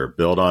Twitter,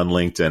 build on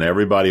LinkedIn.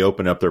 Everybody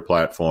opened up their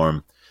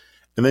platform.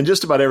 And then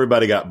just about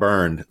everybody got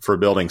burned for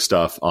building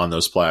stuff on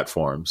those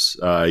platforms.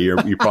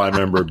 You probably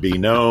remember Be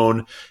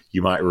Known.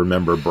 You might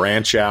remember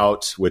Branch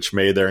Out, which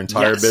made their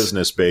entire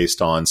business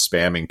based on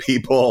spamming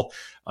people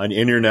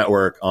in your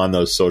network on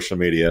those social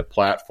media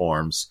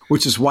platforms.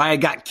 Which is why I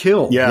got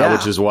killed. Yeah.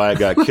 Which is why I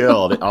got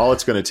killed. All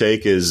it's going to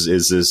take is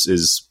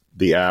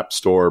the app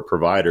store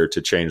provider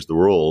to change the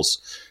rules,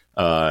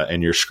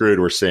 and you're screwed.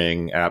 We're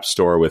seeing app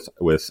store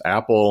with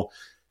Apple,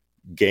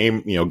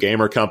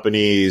 gamer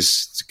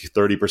companies,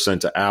 30%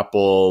 to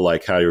Apple.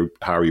 Like how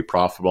are you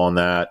profitable on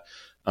that?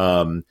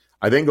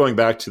 I think going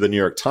back to the New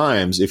York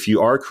Times, if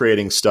you are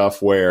creating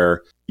stuff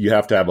where you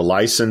have to have a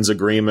license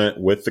agreement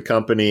with the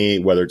company,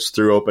 whether it's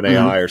through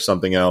OpenAI or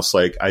something else,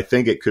 I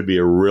think it could be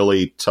a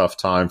really tough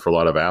time for a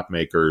lot of app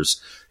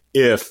makers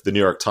if the New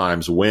York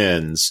Times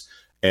wins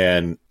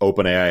and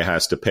OpenAI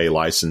has to pay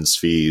license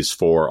fees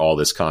for all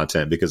this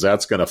content, because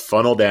that's going to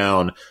funnel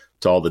down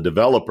to all the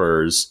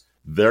developers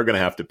they're going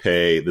to have to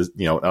pay the,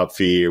 up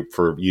fee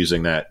for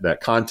using that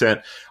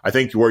content. I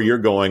think where you're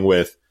going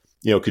with,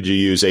 could you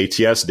use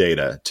ATS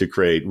data to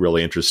create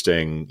really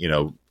interesting,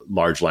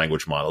 large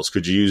language models?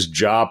 Could you use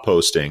job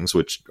postings,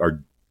 which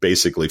are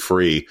basically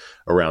free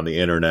around the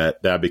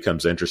internet? That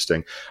becomes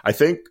interesting. I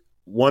think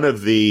one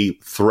of the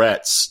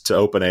threats to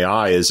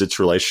OpenAI is its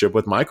relationship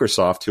with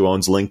Microsoft, who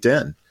owns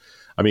LinkedIn.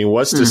 I mean,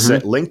 what's to say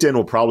LinkedIn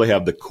will probably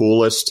have the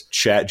coolest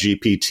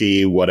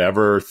ChatGPT,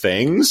 whatever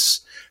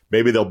things.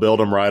 Maybe they'll build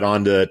them right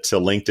onto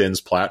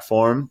LinkedIn's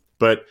platform.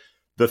 But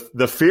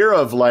the fear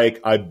of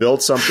I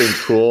built something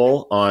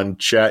cool on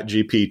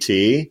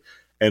ChatGPT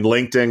and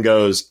LinkedIn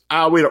goes,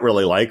 we don't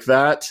really like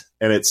that.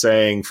 And it's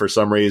saying for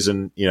some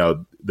reason,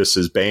 this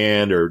is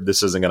banned or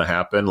this isn't going to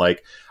happen.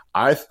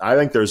 I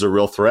think there's a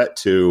real threat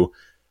to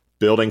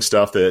building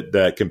stuff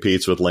that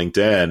competes with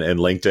LinkedIn, and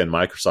LinkedIn,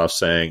 Microsoft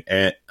saying,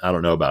 I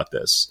don't know about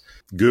this.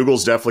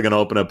 Google's definitely going to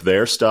open up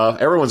their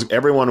stuff.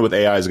 Everyone with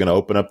AI is going to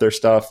open up their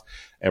stuff,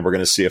 and we're going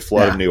to see a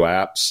flood of new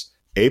apps.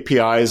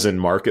 APIs and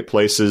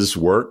marketplaces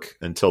work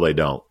until they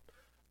don't.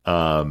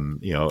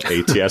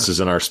 ATS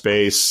is in our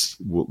space.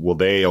 Will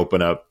they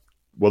open up?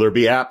 Will there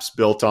be apps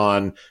built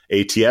on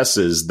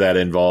ATSs that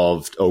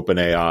involved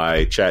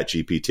OpenAI,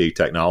 ChatGPT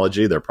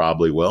technology? There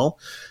probably will.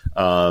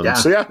 And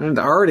there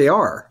already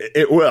are.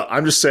 It will.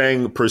 I'm just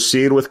saying,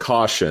 proceed with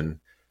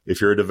caution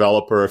if you're a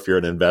developer, if you're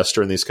an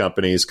investor in these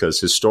companies, because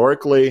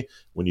historically,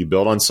 when you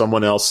build on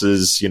someone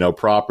else's,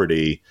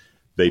 property,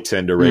 they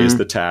tend to raise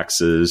the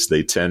taxes.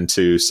 They tend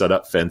to set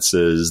up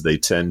fences. They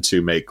tend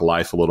to make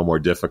life a little more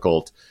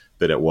difficult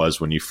than it was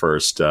when you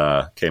first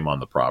came on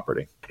the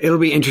property. It'll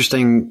be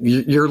interesting.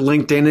 Your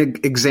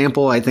LinkedIn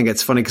example, I think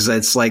it's funny because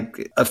it's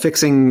like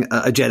affixing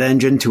a jet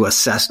engine to a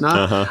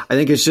Cessna. I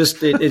think it's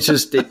just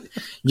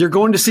you're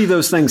going to see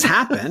those things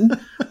happen,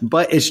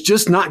 but it's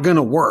just not going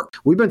to work.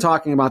 We've been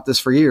talking about this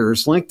for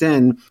years.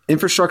 LinkedIn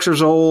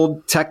infrastructure's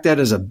old, tech debt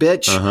is a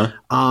bitch,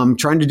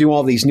 trying to do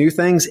all these new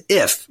things.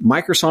 If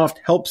Microsoft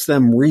helps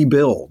them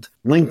rebuild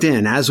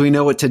LinkedIn as we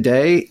know it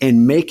today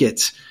and make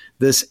it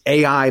this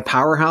AI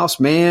powerhouse,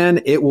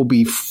 man, it will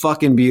be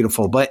fucking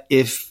beautiful. But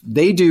if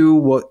they do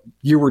what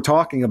you were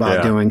talking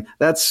about doing,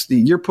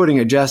 you're putting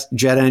a jet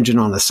engine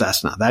on the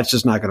Cessna. That's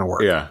just not going to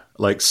work. Yeah,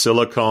 like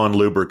silicone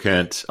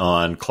lubricant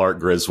on Clark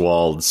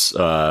Griswold's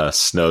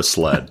snow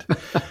sled.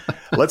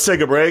 Let's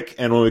take a break,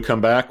 and when we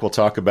come back, we'll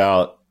talk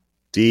about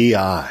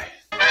DI.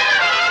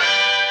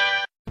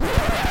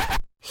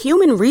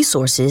 Human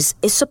resources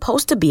is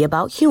supposed to be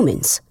about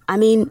humans. I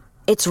mean,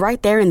 it's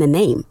right there in the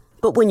name.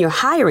 But when your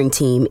hiring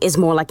team is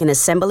more like an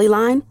assembly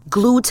line,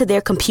 glued to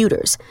their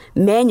computers,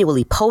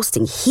 manually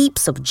posting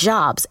heaps of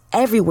jobs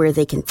everywhere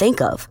they can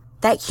think of,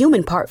 that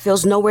human part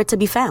feels nowhere to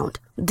be found.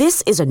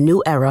 This is a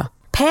new era.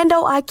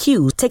 Pando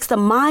IQ takes the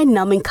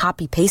mind-numbing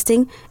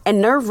copy-pasting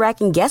and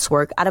nerve-wracking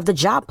guesswork out of the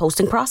job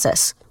posting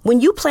process. When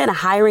you plan a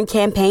hiring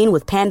campaign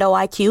with Pando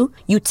IQ,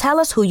 you tell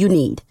us who you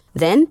need.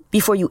 Then,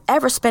 before you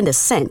ever spend a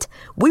cent,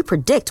 we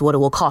predict what it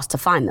will cost to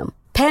find them.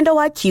 Pando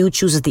IQ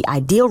chooses the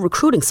ideal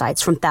recruiting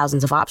sites from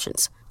thousands of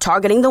options,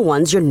 targeting the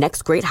ones your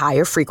next great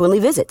hire frequently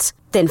visits,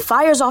 then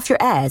fires off your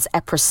ads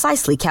at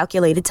precisely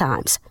calculated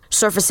times,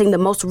 surfacing the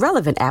most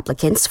relevant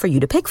applicants for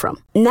you to pick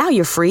from. Now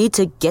you're free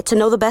to get to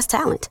know the best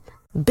talent,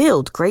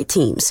 build great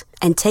teams,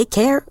 and take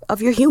care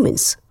of your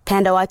humans.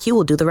 Pando IQ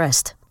will do the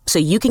rest, so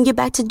you can get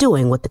back to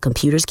doing what the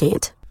computers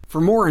can't.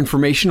 For more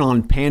information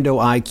on Pando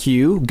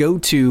IQ, go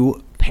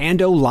to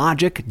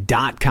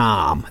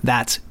pandologic.com.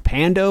 That's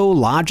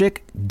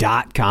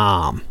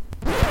pandologic.com.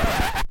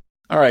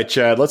 All right,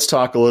 Chad, let's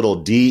talk a little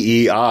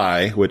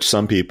DEI, which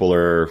some people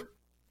are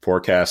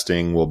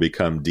forecasting will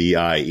become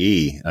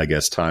DIE. I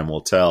guess time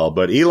will tell.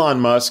 But Elon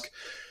Musk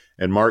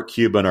and Mark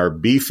Cuban are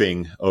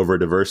beefing over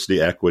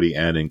diversity, equity,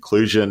 and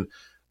inclusion.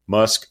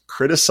 Musk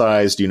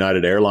criticized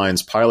United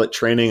Airlines Pilot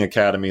Training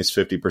Academy's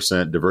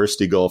 50%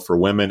 diversity goal for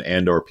women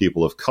and/or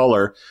people of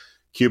color.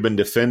 Cuban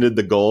defended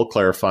the goal,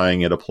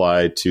 clarifying it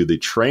applied to the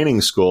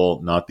training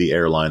school, not the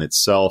airline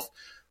itself.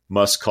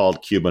 Musk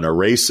called Cuban a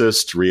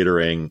racist,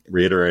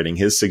 reiterating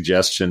his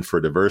suggestion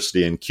for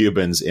diversity in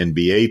Cuban's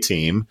NBA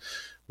team.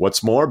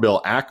 What's more,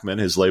 Bill Ackman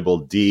has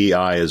labeled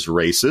DEI as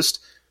racist.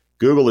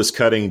 Google is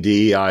cutting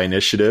DEI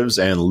initiatives,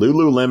 and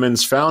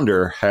Lululemon's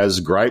founder has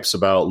gripes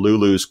about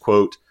Lulu's,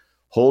 quote,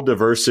 whole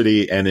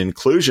diversity and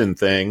inclusion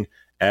thing,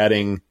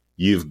 adding,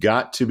 you've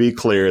got to be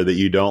clear that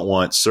you don't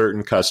want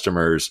certain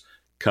customers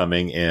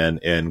coming in,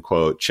 end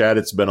quote. Chad,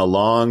 it's been a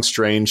long,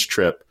 strange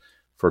trip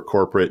for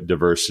corporate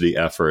diversity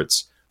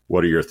efforts.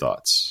 What are your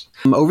thoughts?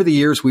 Over the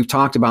years, we've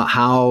talked about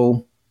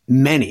how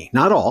many,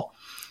 not all,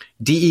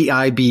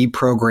 DEIB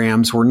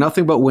programs were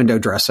nothing but window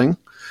dressing.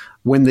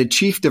 When the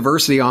chief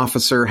diversity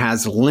officer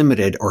has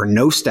limited or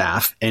no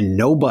staff and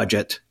no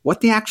budget,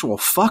 what the actual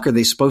fuck are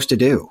they supposed to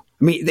do?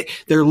 I mean,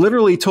 they're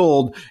literally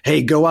told,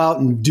 hey, go out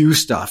and do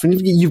stuff.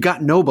 And you've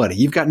got nobody.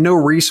 You've got no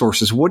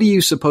resources. What are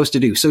you supposed to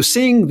do? So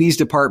seeing these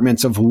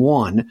departments of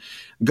one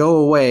go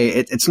away,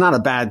 it's not a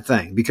bad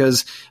thing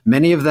because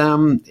many of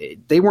them,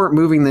 they weren't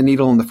moving the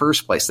needle in the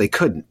first place. They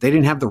couldn't. They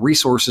didn't have the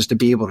resources to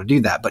be able to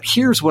do that. But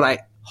here's what I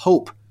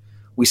hope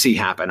we see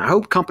happen. I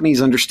hope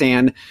companies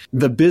understand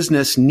the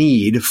business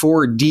need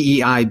for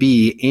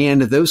DEIB,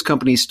 and those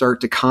companies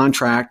start to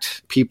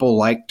contract people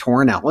like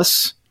Torrin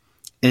Ellis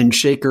and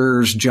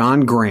Shaker's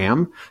John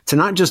Graham to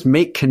not just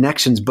make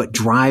connections, but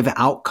drive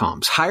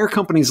outcomes. Hire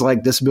companies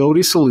like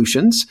Disability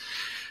Solutions,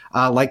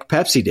 like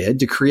Pepsi did,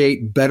 to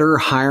create better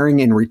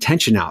hiring and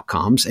retention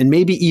outcomes, and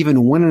maybe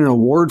even win an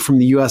award from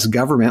the U.S.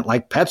 government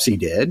like Pepsi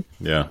did.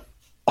 Yeah.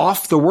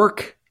 Off the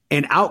work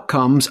and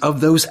outcomes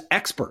of those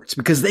experts,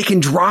 because they can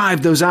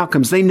drive those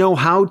outcomes. They know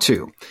how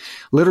to.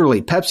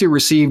 Literally, Pepsi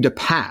received a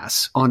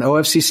pass on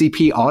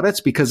OFCCP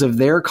audits because of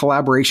their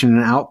collaboration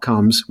and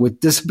outcomes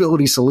with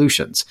Disability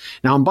Solutions.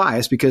 Now, I'm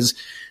biased because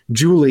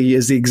Julie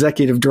is the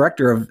executive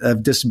director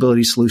of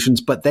Disability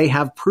Solutions, but they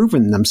have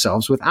proven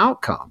themselves with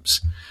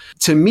outcomes.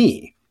 To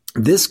me,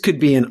 this could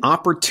be an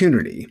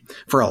opportunity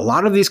for a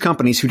lot of these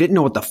companies who didn't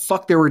know what the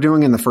fuck they were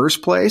doing in the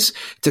first place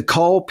to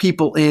call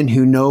people in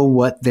who know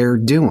what they're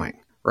doing.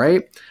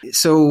 Right?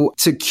 So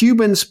to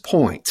Cuban's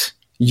point,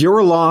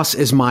 your loss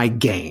is my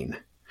gain.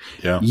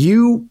 Yeah.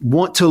 You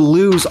want to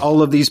lose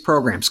all of these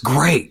programs.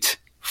 Great.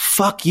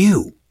 Fuck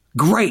you.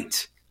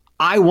 Great.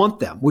 I want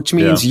them, which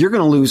means you're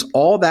going to lose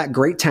all that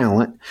great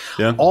talent,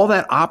 all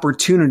that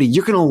opportunity.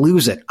 You're going to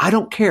lose it. I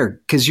don't care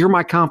because you're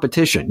my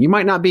competition. You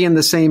might not be in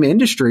the same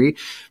industry,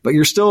 but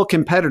you're still a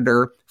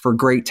competitor for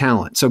great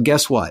talent. So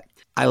guess what?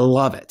 I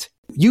love it.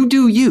 You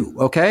do you,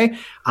 okay?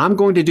 I'm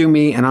going to do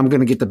me, and I'm going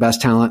to get the best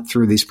talent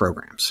through these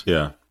programs.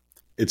 Yeah.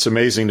 It's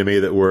amazing to me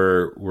that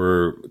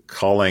we're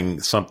calling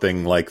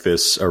something like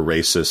this a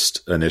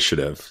racist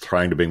initiative,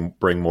 trying to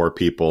bring more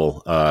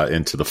people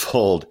into the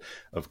fold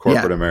of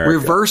corporate America.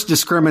 Reverse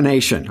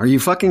discrimination. Are you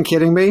fucking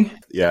kidding me?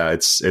 Yeah,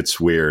 it's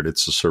weird.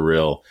 It's a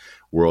surreal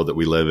world that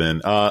we live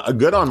in.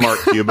 Good on Mark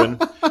Cuban.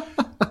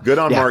 Good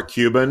on Mark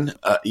Cuban.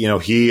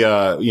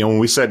 When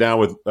we sat down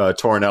with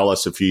Torrin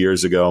Ellis a few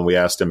years ago and we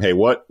asked him, hey,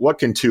 what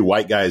can two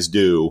white guys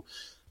do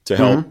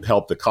to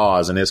help the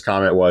cause? And his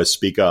comment was,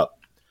 speak up.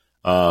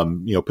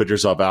 Put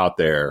yourself out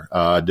there,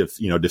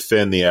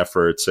 defend the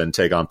efforts and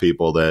take on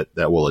people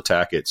that will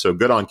attack it. So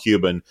good on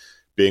Cuban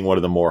being one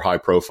of the more high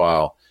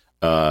profile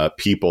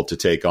people to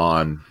take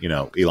on,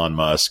 Elon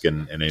Musk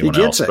and anyone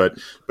else. But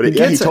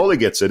he totally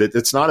gets it.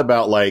 It's not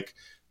about like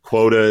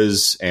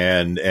quotas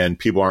and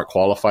people aren't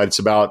qualified. It's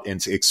about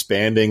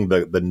expanding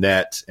the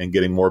net and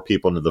getting more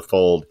people into the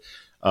fold.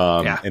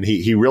 And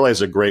he really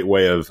has a great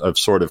way of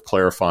sort of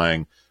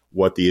clarifying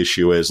what the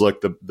issue is.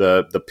 Look,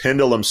 the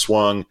pendulum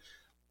swung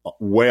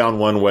way on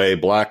one way.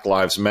 Black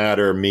Lives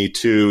Matter, Me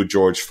Too,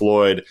 George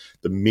Floyd.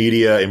 The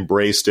media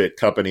embraced it.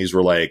 Companies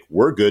were like,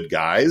 we're good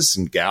guys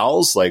and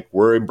gals. Like,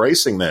 we're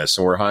embracing this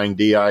and we're hiring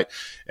DI.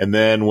 And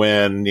then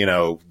when,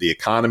 the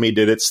economy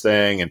did its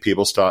thing and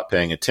people stopped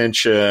paying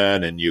attention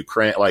and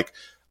Ukraine, like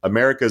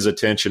America's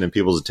attention and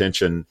people's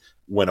attention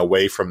went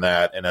away from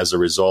that. And as a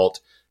result,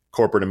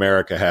 corporate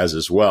America has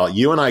as well.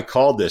 You and I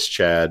called this,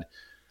 Chad,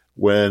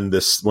 when the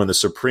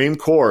Supreme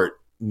Court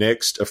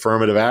nixed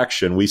affirmative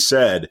action. We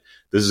said,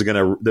 this is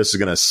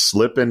gonna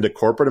slip into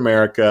corporate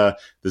America.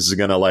 This is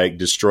gonna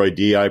destroy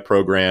DI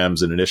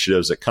programs and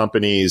initiatives at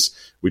companies.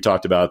 We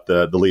talked about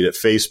the lead at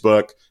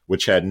Facebook,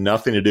 which had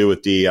nothing to do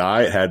with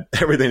DEI. It had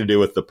everything to do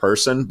with the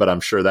person, but I'm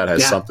sure that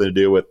has something to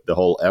do with the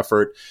whole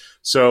effort.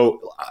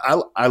 So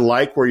I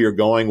like where you're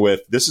going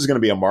with this. Is going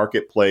to be a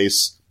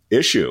marketplace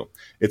issue.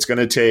 It's going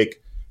to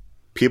take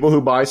people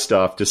who buy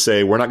stuff to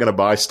say, we're not going to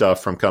buy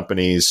stuff from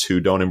companies who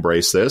don't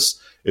embrace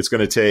this. It's going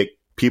to take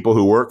people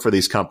who work for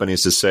these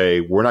companies to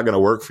say, we're not going to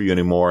work for you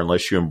anymore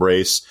unless you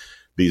embrace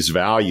these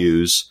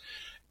values.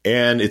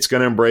 And it's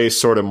going to embrace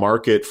sort of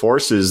market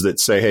forces that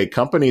say, hey,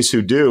 companies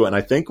who do, and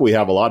I think we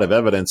have a lot of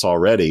evidence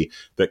already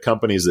that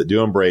companies that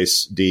do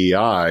embrace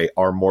DEI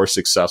are more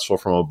successful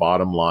from a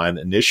bottom line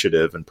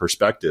initiative and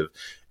perspective.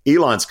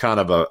 Elon's kind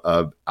of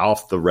a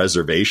off the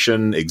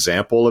reservation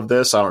example of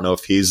this. I don't know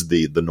if he's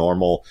the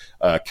normal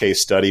case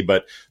study,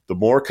 but the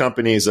more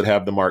companies that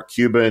have the Mark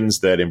Cubans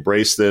that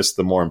embrace this,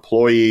 the more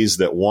employees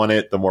that want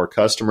it, the more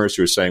customers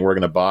who are saying we're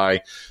going to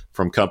buy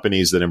from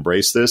companies that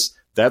embrace this.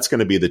 That's going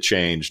to be the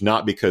change,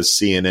 not because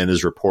CNN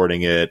is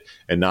reporting it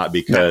and not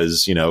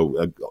because,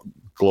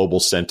 global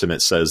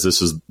sentiment says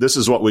this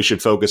is what we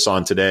should focus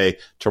on today.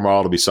 Tomorrow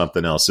it'll be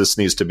something else. This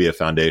needs to be a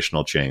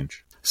foundational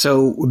change.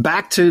 So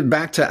back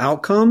to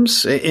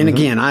outcomes. And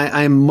again,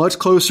 I'm much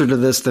closer to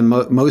this than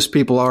most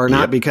people are,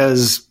 not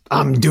because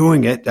I'm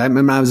doing it. I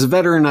was a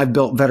veteran. I've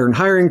built veteran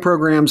hiring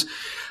programs.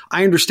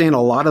 I understand a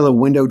lot of the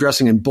window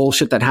dressing and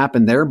bullshit that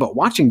happened there, but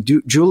watching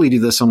Julie do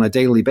this on a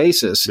daily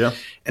basis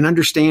and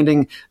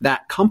understanding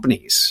that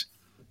companies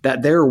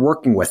that they're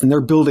working with and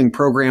they're building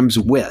programs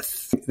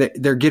with,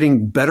 they're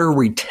getting better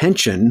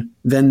retention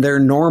than their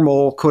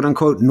normal, quote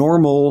unquote,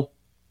 normal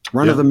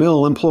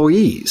run-of-the-mill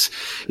employees.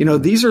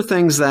 These are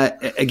things that,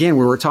 again,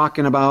 we were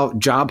talking about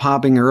job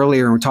hopping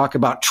earlier and we talked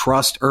about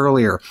trust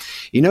earlier.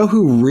 You know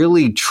who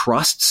really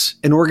trusts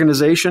an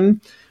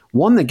organization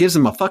one that gives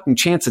them a fucking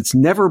chance that's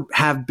never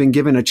have been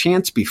given a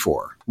chance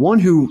before, one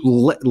who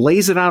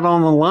lays it out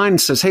on the line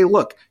and says, hey,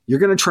 look, you're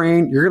going to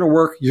train, you're going to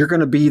work, you're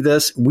going to be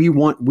this. We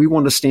want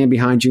to stand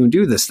behind you and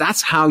do this.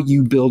 That's how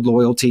you build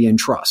loyalty and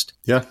trust.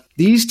 Yeah.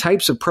 These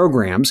types of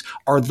programs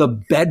are the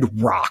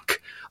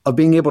bedrock of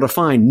being able to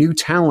find new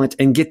talent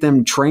and get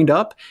them trained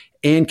up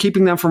and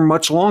keeping them for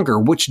much longer,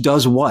 which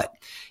does what?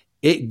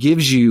 It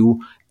gives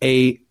you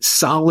a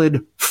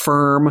solid,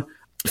 firm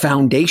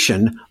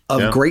foundation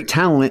of great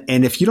talent.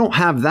 And if you don't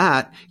have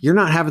that, you're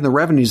not having the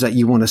revenues that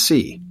you want to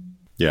see.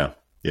 Yeah.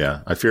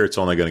 Yeah. I fear it's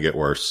only going to get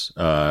worse.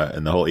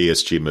 And the whole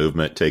ESG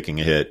movement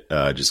taking a hit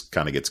just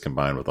kind of gets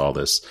combined with all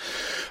this.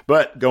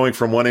 But going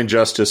from one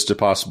injustice to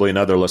possibly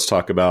another, let's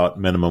talk about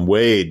minimum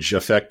wage.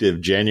 Effective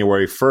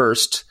January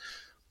 1st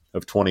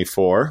of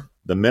 24,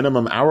 the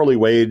minimum hourly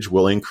wage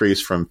will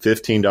increase from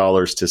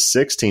 $15 to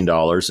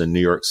 $16 in New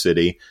York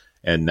City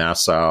and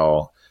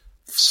Nassau,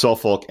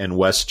 Suffolk, and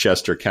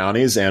Westchester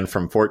counties, and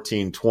from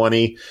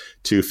 $14.20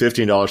 to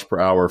 $15 per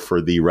hour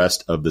for the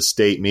rest of the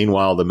state.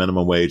 Meanwhile, the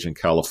minimum wage in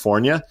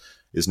California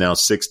is now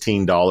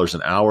 $16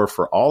 an hour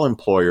for all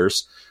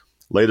employers.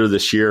 Later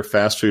this year,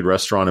 fast food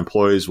restaurant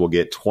employees will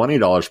get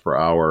 $20 per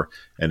hour,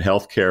 and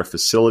healthcare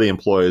facility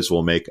employees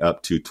will make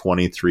up to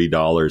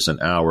 $23 an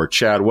hour.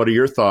 Chad, what are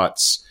your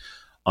thoughts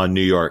on New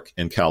York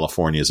and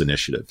California's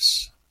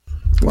initiatives?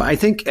 Well, I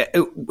think,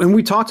 when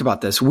we talked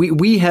about this,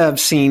 we have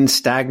seen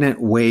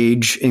stagnant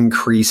wage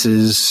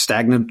increases,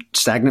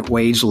 stagnant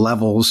wage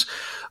levels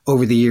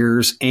over the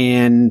years,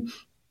 and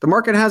the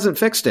market hasn't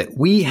fixed it.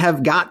 We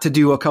have got to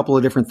do a couple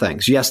of different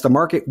things. Yes, the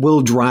market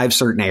will drive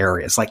certain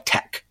areas like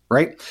tech,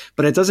 right?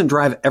 But it doesn't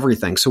drive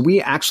everything. So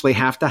we actually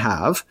have to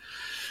have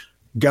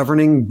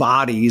governing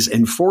bodies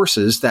and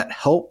forces that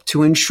help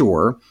to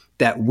ensure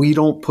that we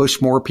don't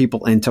push more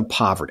people into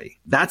poverty.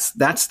 That's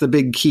the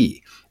big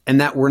key. And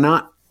that we're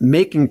not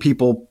making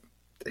people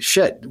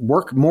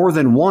work more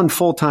than one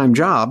full-time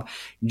job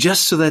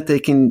just so that they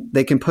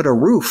can put a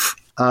roof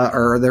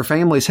or their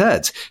family's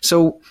heads.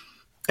 So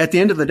at the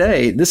end of the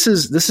day, this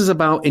is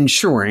about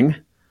ensuring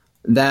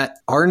that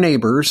our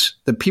neighbors,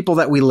 the people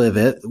that we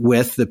live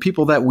with, the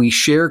people that we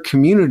share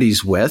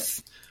communities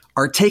with,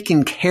 are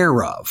taken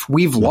care of.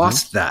 We've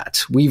lost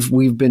that.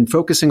 We've been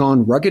focusing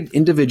on rugged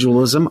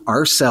individualism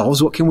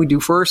ourselves. What can we do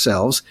for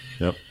ourselves?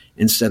 Yep.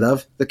 Instead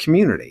of the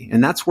community.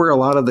 And that's where a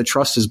lot of the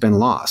trust has been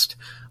lost,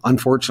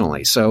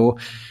 unfortunately. So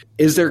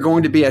is there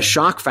going to be a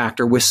shock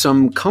factor with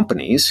some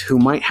companies who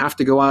might have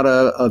to go out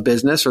of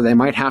business, or they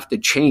might have to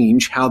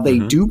change how they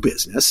do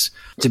business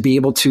to be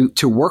able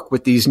to work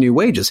with these new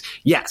wages?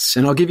 Yes.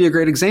 And I'll give you a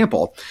great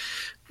example.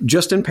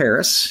 Just in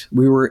Paris,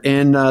 we were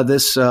in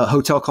this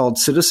hotel called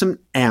Citizen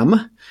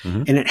M,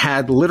 and it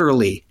had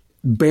literally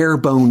bare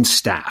bones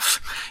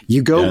staff.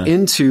 You go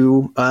in,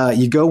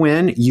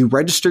 you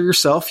register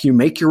yourself, you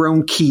make your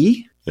own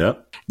key.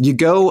 Yep. You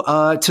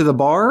go to the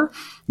bar,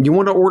 you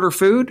want to order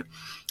food.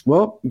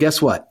 Well,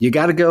 guess what? You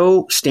got to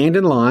go stand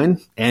in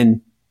line,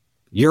 and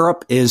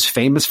Europe is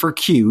famous for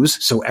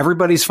queues. So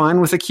everybody's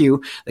fine with a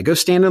queue. They go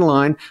stand in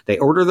line, they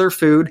order their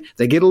food,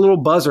 they get a little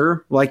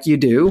buzzer like you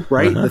do,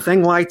 right? The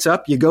thing lights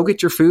up, you go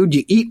get your food,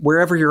 you eat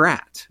wherever you're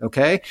at.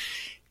 Okay.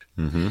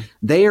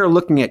 They are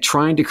looking at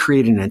trying to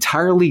create an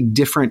entirely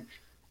different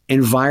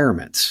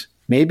environment.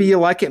 Maybe you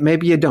like it,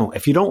 maybe you don't.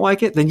 If you don't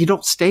like it, then you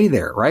don't stay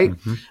there, right?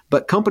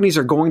 But companies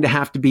are going to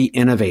have to be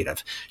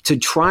innovative. To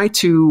try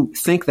to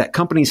think that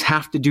companies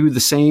have to do the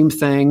same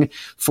thing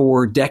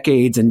for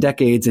decades and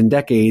decades and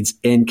decades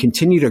and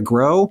continue to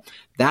grow,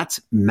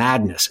 that's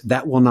madness.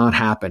 That will not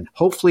happen.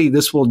 Hopefully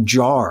this will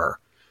jar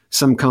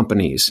some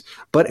companies,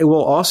 but it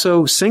will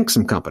also sink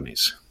some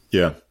companies.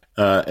 Yeah.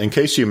 In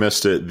case you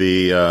missed it,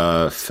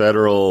 the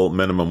federal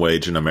minimum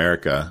wage in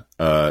America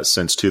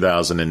since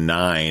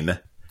 2009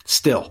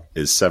 still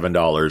is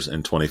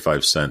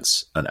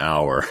 $7.25 an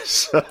hour.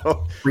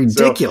 So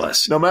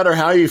ridiculous. So no matter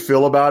how you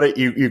feel about it,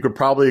 you could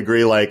probably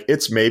agree, like,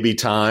 it's maybe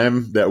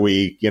time that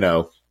we,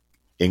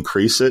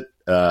 increase it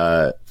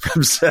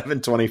from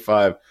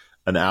 $7.25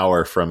 an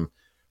hour from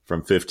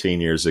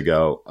 15 years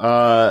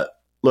ago.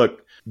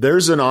 Look,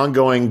 there's an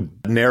ongoing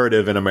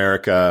narrative in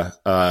America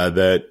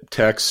that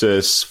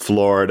Texas,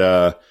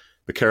 Florida,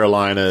 the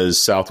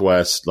Carolinas,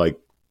 Southwest, like,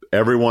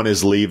 everyone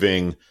is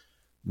leaving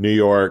New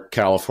York,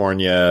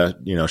 California,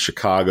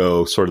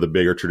 Chicago, sort of the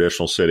bigger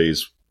traditional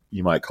cities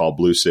you might call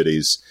blue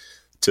cities,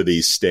 to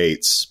these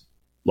states,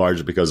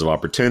 largely because of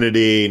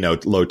opportunity,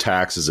 low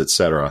taxes, et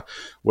cetera.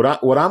 What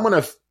I'm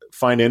going to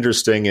find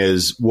interesting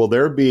is, will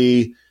there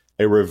be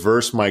a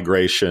reverse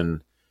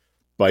migration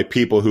by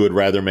people who would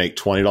rather make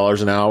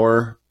 $20 an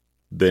hour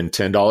than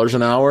 $10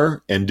 an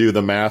hour, and do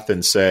the math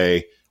and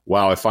say,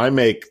 wow, if I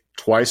make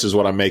twice as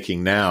what I'm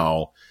making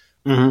now,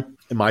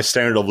 my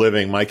standard of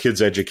living, my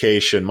kids'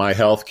 education, my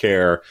health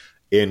care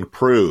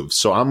improves.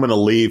 So I'm going to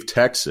leave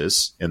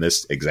Texas in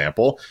this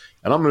example,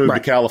 and I'm going to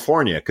move to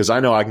California because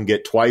I know I can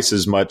get twice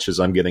as much as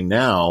I'm getting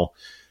now.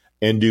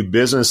 And do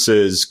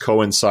businesses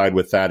coincide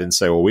with that and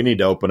say, well, we need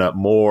to open up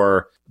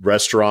more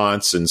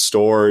restaurants and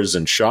stores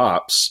and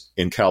shops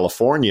in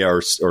California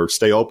or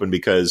stay open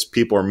because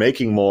people are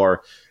making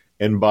more.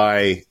 And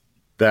by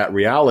that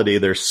reality,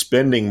 they're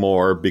spending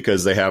more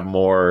because they have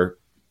more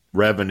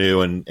revenue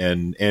and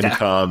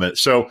income. And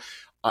so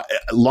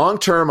long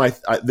term,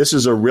 this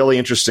is a really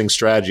interesting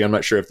strategy. I'm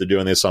not sure if they're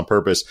doing this on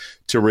purpose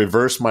to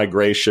reverse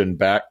migration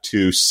back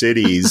to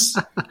cities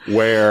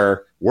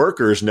where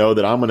workers know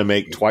that I'm going to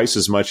make twice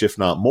as much, if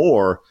not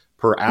more,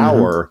 per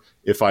hour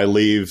if I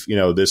leave,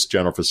 this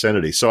general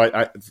vicinity. So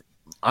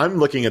I'm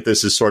looking at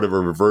this as sort of a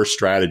reverse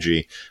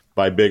strategy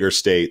by bigger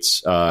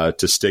states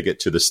to stick it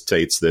to the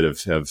states that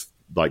have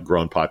like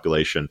grown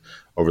population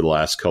over the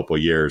last couple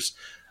of years.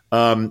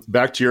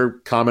 Back to your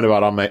comment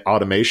about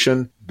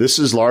automation, this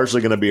is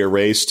largely going to be a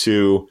race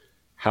to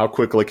how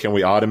quickly can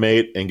we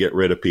automate and get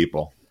rid of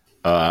people.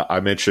 I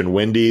mentioned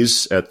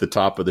Wendy's at the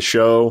top of the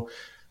show,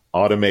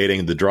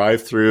 automating the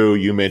drive-through.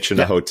 You mentioned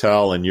a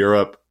hotel in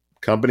Europe.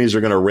 Companies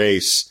are going to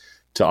race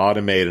to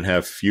automate and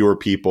have fewer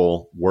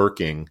people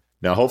working.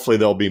 Now, hopefully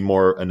there'll be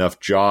enough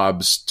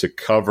jobs to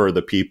cover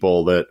the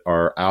people that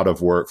are out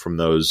of work from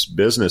those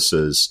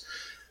businesses.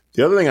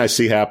 The other thing I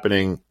see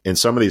happening in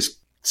some of these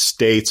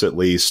states, at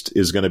least,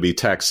 is going to be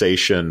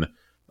taxation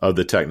of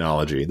the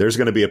technology. There's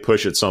going to be a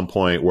push at some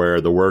point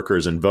where the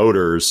workers and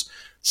voters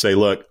say,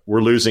 look,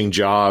 we're losing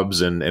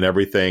jobs and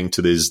everything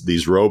to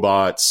these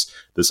robots,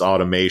 this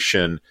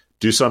automation.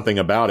 Do something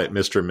about it,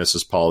 Mr. and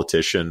Mrs.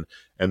 Politician.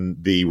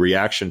 And the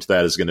reaction to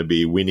that is going to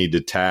be, we need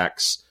to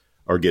tax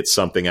or get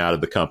something out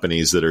of the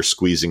companies that are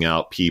squeezing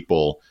out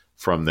people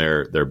from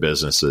their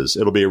businesses.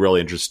 It'll be a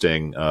really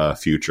interesting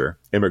future.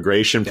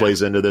 Immigration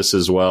plays into this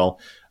as well,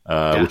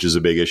 which is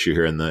a big issue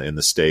here in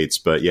the States.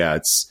 But yeah,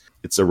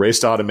 it's a race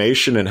to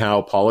automation and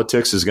how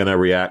politics is going to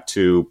react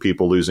to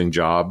people losing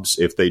jobs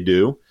if they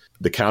do.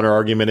 The counter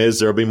argument is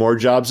there'll be more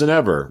jobs than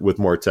ever with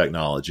more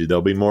technology.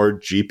 There'll be more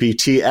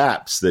GPT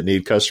apps that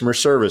need customer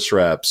service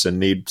reps and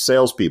need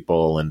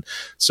salespeople. And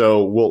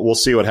so we'll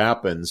see what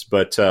happens.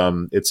 But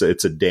it's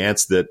a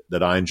dance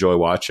that I enjoy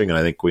watching and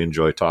I think we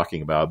enjoy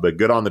talking about. But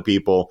good on the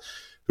people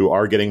who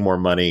are getting more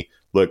money.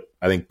 Look,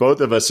 I think both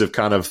of us have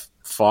kind of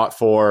fought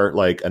for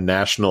like a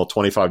national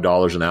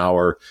 $25 an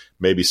hour,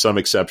 maybe some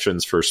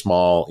exceptions for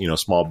small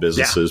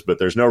businesses, but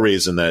there's no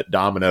reason that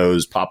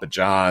Domino's, Papa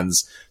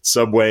John's,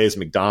 Subways,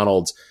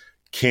 McDonald's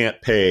can't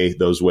pay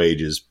those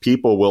wages.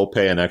 People will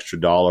pay an extra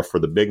 $1 for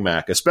the Big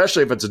Mac,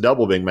 especially if it's a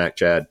double Big Mac,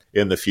 Chad,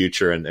 in the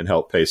future and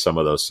help pay some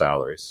of those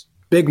salaries.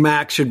 Big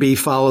Mac should be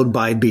followed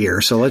by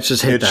beer. So let's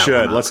just hit that. It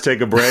should. Let's take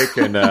a break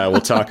and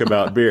we'll talk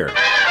about beer.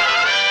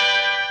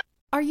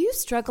 Are you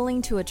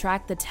struggling to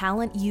attract the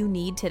talent you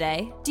need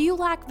today? Do you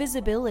lack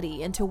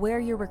visibility into where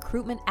your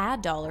recruitment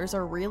ad dollars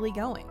are really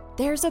going?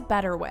 There's a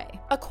better way.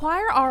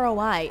 Acquire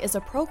ROI is a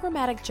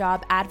programmatic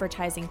job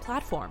advertising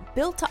platform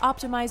built to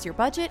optimize your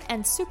budget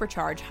and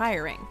supercharge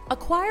hiring.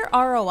 Acquire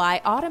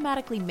ROI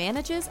automatically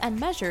manages and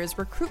measures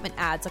recruitment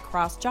ads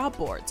across job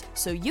boards,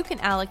 so you can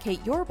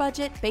allocate your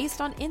budget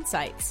based on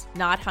insights,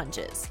 not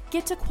hunches.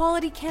 Get to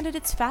quality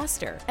candidates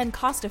faster and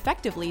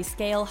cost-effectively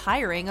scale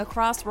hiring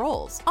across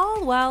roles,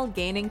 all while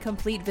gaining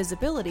complete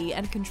visibility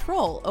and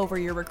control over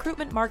your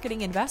recruitment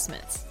marketing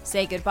investments.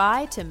 Say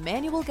goodbye to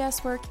manual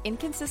guesswork,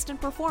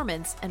 inconsistent performance,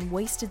 and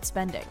wasted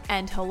spending.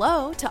 And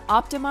hello to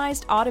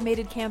optimized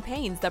automated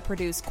campaigns that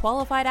produce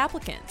qualified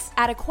applicants.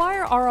 At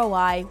Acquire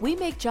ROI, we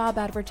make job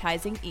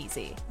advertising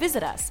easy.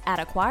 Visit us at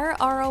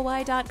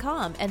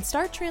acquireroi.com and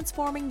start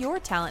transforming your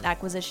talent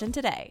acquisition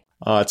today.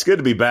 It's good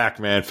to be back,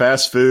 man.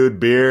 Fast food,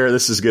 beer,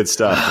 this is good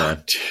stuff,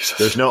 man. Jesus.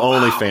 There's no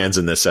OnlyFans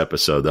in this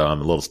episode, though.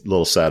 I'm a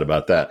little sad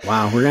about that.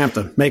 Wow, we're going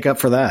to have to make up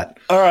for that.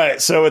 All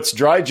right, so it's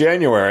dry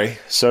January.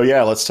 So,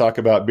 yeah, let's talk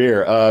about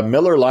beer.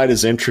 Miller Lite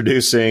is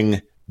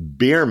introducing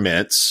beer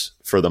mints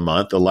for the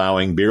month,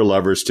 allowing beer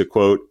lovers to,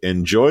 quote,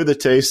 enjoy the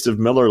taste of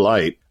Miller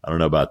Lite. I don't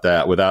know about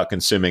that. Without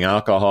consuming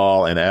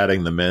alcohol, and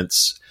adding the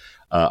mints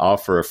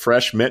offer a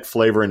fresh mint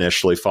flavor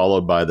initially,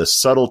 followed by the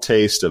subtle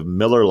taste of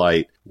Miller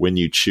Lite when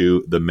you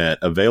chew the mint.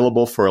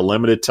 Available for a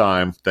limited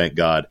time, thank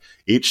God.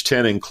 Each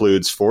tin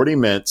includes 40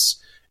 mints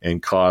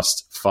and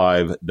costs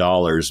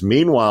 $5.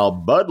 Meanwhile,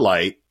 Bud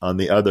Light, on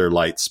the other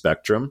light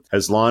spectrum,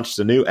 has launched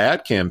a new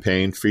ad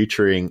campaign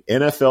featuring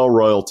NFL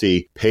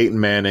royalty Peyton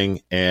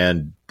Manning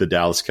and the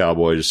Dallas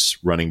Cowboys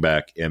running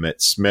back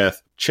Emmitt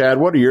Smith. Chad,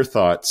 what are your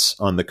thoughts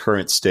on the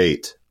current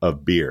state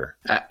of beer?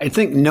 I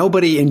think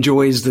nobody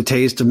enjoys the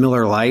taste of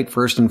Miller Lite,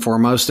 first and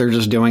foremost. They're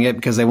just doing it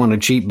because they want a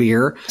cheap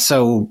beer.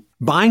 So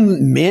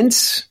buying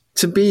mints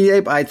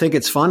I think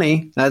it's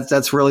funny.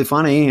 That's really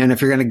funny. And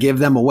if you're going to give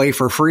them away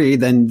for free,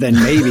 then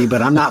maybe,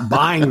 but I'm not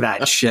buying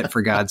that shit,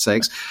 for God's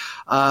sakes.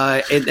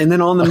 And then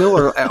on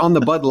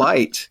the Bud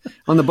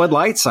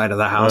Light side of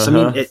the house, I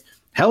mean,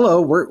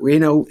 hello,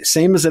 we're,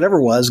 same as it ever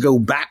was. Go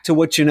back to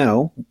what you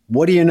know.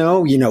 What do you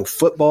know? You know,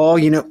 football,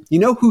 you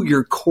know who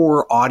your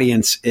core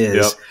audience is.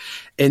 Yep.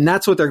 And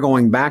that's what they're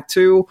going back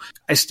to.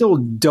 I still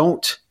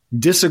don't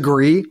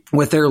disagree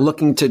with their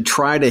looking to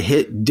try to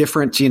hit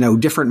different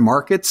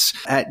markets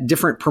at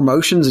different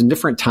promotions and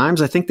different times.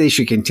 I think they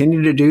should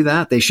continue to do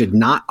that. They should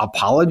not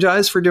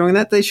apologize for doing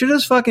that. They should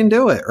just fucking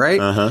do it,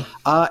 right?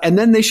 And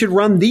then they should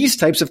run these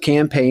types of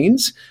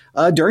campaigns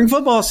during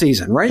football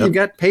season, right? Yep. You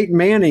got Peyton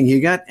Manning,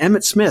 you got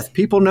Emmitt Smith.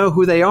 People know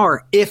who they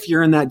are if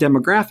you're in that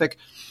demographic.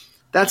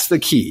 That's the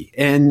key.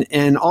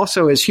 And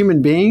also as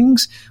human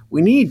beings,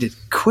 we need to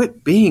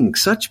quit being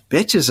such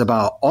bitches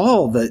about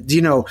all the,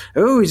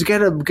 he's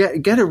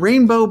got a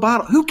rainbow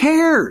bottle. Who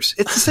cares?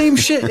 It's the same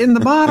shit in the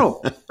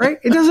bottle, right?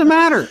 It doesn't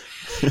matter.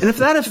 And if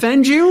that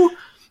offends you,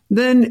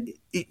 then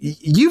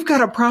you've got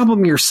a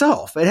problem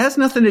yourself. It has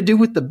nothing to do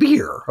with the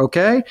beer,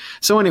 okay?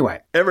 So anyway.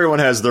 Everyone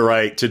has the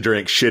right to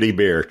drink shitty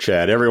beer,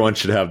 Chad. Everyone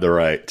should have the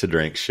right to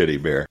drink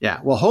shitty beer.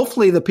 Yeah, well,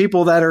 hopefully the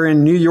people that are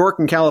in New York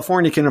and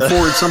California can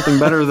afford something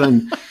better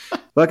than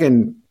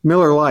fucking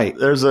Miller Lite.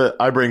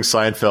 I bring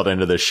Seinfeld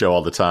into this show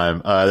all the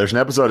time. There's an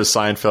episode of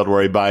Seinfeld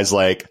where he buys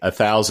like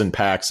 1,000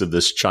 packs of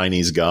this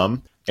Chinese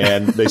gum.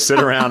 And they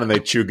sit around and they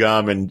chew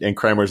gum, and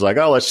Kramer's like,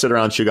 oh, let's sit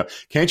around and chew gum.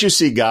 Can't you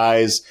see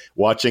guys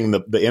watching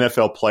the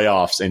NFL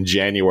playoffs in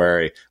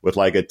January with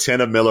like a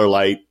tin of Miller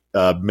Lite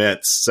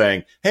mints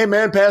saying, hey,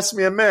 man, pass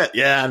me a mint.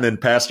 Yeah, and then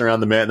passing around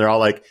the mint, and they're all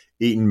like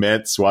eating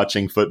mints,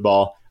 watching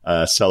football,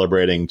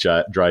 celebrating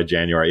dry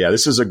January. Yeah,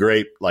 this is a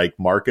great like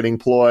marketing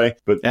ploy,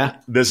 but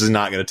this is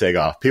not going to take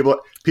off.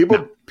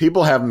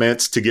 People have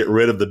mints to get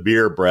rid of the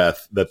beer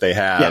breath that they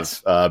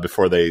have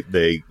before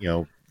they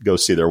go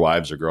see their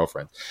wives or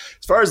girlfriends.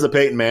 As far as the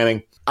Peyton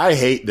Manning, I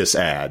hate this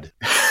ad.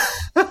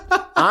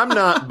 I'm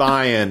not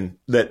buying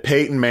that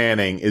Peyton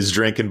Manning is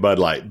drinking Bud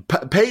Light.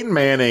 Peyton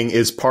Manning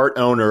is part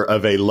owner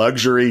of a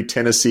luxury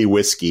Tennessee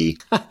whiskey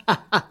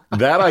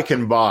that I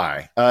can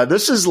buy.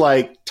 This is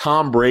like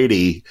Tom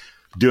Brady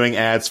doing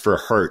ads for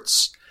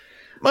Hertz.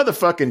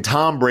 Motherfucking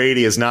Tom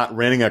Brady is not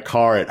renting a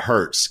car at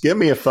Hertz. Give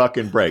me a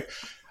fucking break.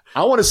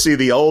 I want to see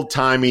the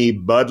old-timey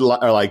Bud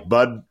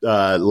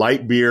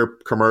Light beer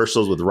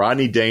commercials with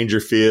Rodney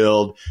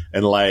Dangerfield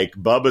and like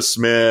Bubba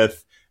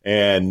Smith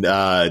and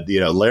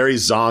Larry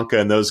Zonka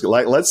and those.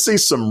 Like, let's see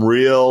some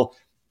real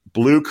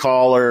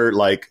blue-collar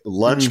like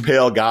lunch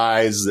pail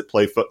guys that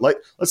play foot. Like,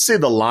 let's see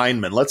the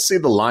linemen. Let's see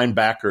the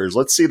linebackers.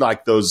 Let's see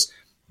like those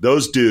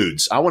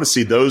dudes. I want to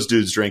see those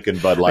dudes drinking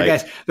Bud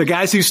Light. The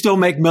guys who still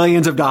make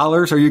millions of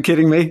dollars. Are you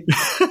kidding me?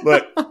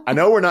 Look, I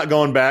know we're not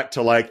going back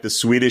to like the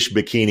Swedish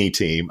bikini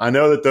team. I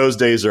know that those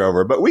days are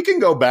over, but we can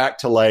go back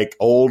to like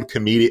old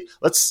comedian.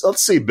 Let's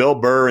see Bill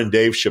Burr and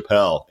Dave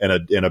Chappelle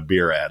in a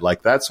beer ad.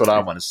 Like that's what I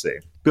want to see.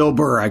 Bill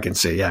Burr, I can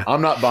see. Yeah,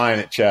 I'm not buying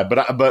it, Chad.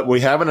 But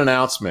we have an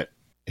announcement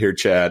here,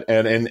 Chad,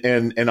 and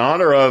in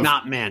honor of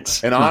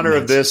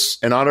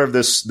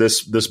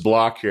this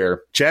block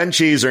here, Chad and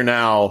Cheese are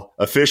now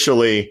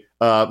officially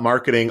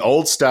marketing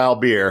Old Style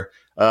beer.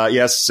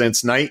 Yes,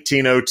 since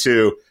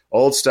 1902,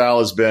 Old Style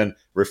has been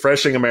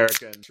refreshing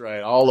Americans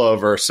right all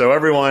over. So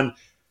everyone,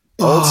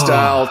 Old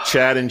Style,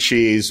 Chad and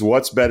Cheese.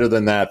 What's better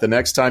than that? The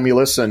next time you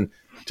listen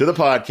to the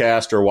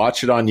podcast or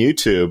watch it on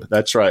YouTube,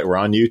 that's right, we're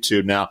on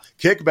YouTube now.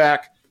 Kick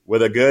back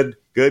with a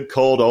good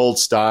cold Old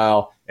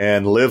Style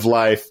and live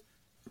life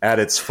at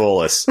its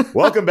fullest.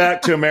 Welcome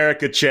back to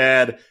America,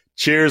 Chad.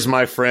 Cheers,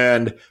 my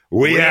friend.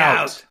 We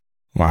out.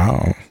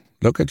 Wow,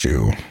 look at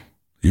you.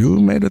 You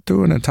made it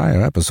through an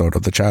entire episode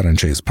of the Chad and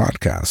Cheese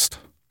podcast.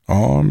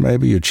 Or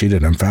maybe you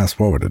cheated and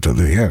fast-forwarded to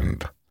the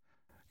end.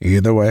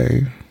 Either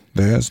way,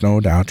 there's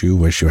no doubt you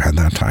wish you had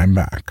that time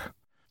back.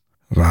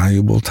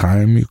 Valuable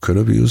time you could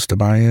have used to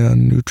buy a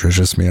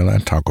nutritious meal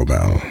at Taco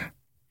Bell,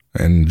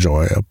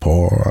 enjoy a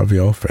pour of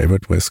your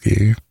favorite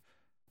whiskey,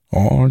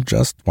 or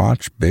just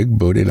watch big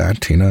booty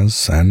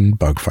Latinas and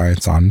bug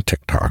fights on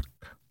TikTok.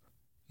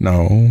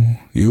 No,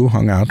 you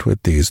hung out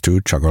with these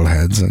two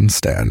chuckleheads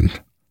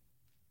instead.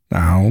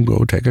 Now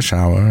go take a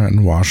shower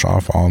and wash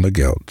off all the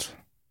guilt.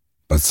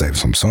 But save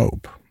some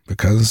soap,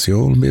 because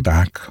you'll be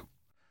back.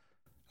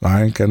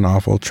 Like an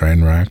awful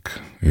train wreck,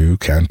 you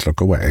can't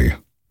look away.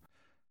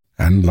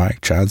 And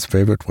like Chad's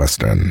favorite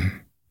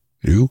Western,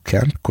 you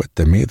can't quit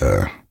them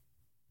either.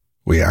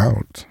 We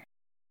out.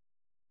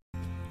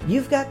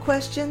 You've got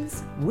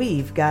questions,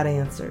 we've got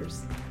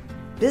answers.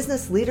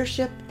 Business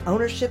leadership,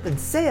 ownership, and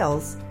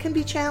sales can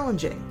be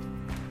challenging.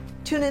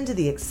 Tune into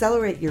the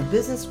Accelerate Your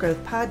Business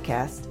Growth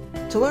podcast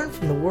to learn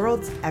from the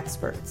world's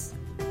experts.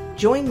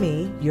 Join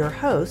me, your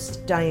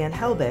host, Diane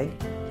Helbig,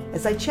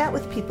 as I chat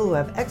with people who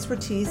have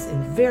expertise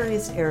in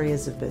various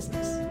areas of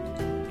business.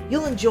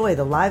 You'll enjoy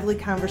the lively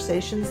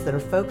conversations that are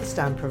focused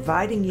on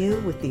providing you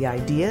with the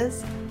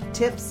ideas,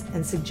 tips,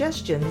 and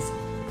suggestions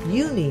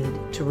you need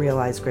to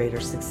realize greater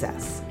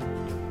success.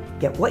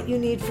 Get what you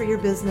need for your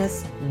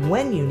business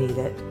when you need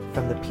it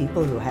from the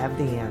people who have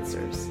the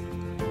answers.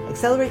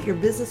 Accelerate Your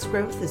Business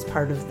Growth is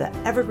part of the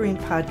Evergreen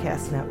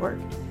Podcast Network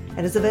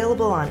and is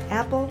available on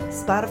Apple,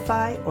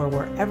 Spotify, or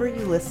wherever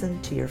you listen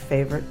to your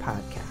favorite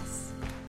podcast.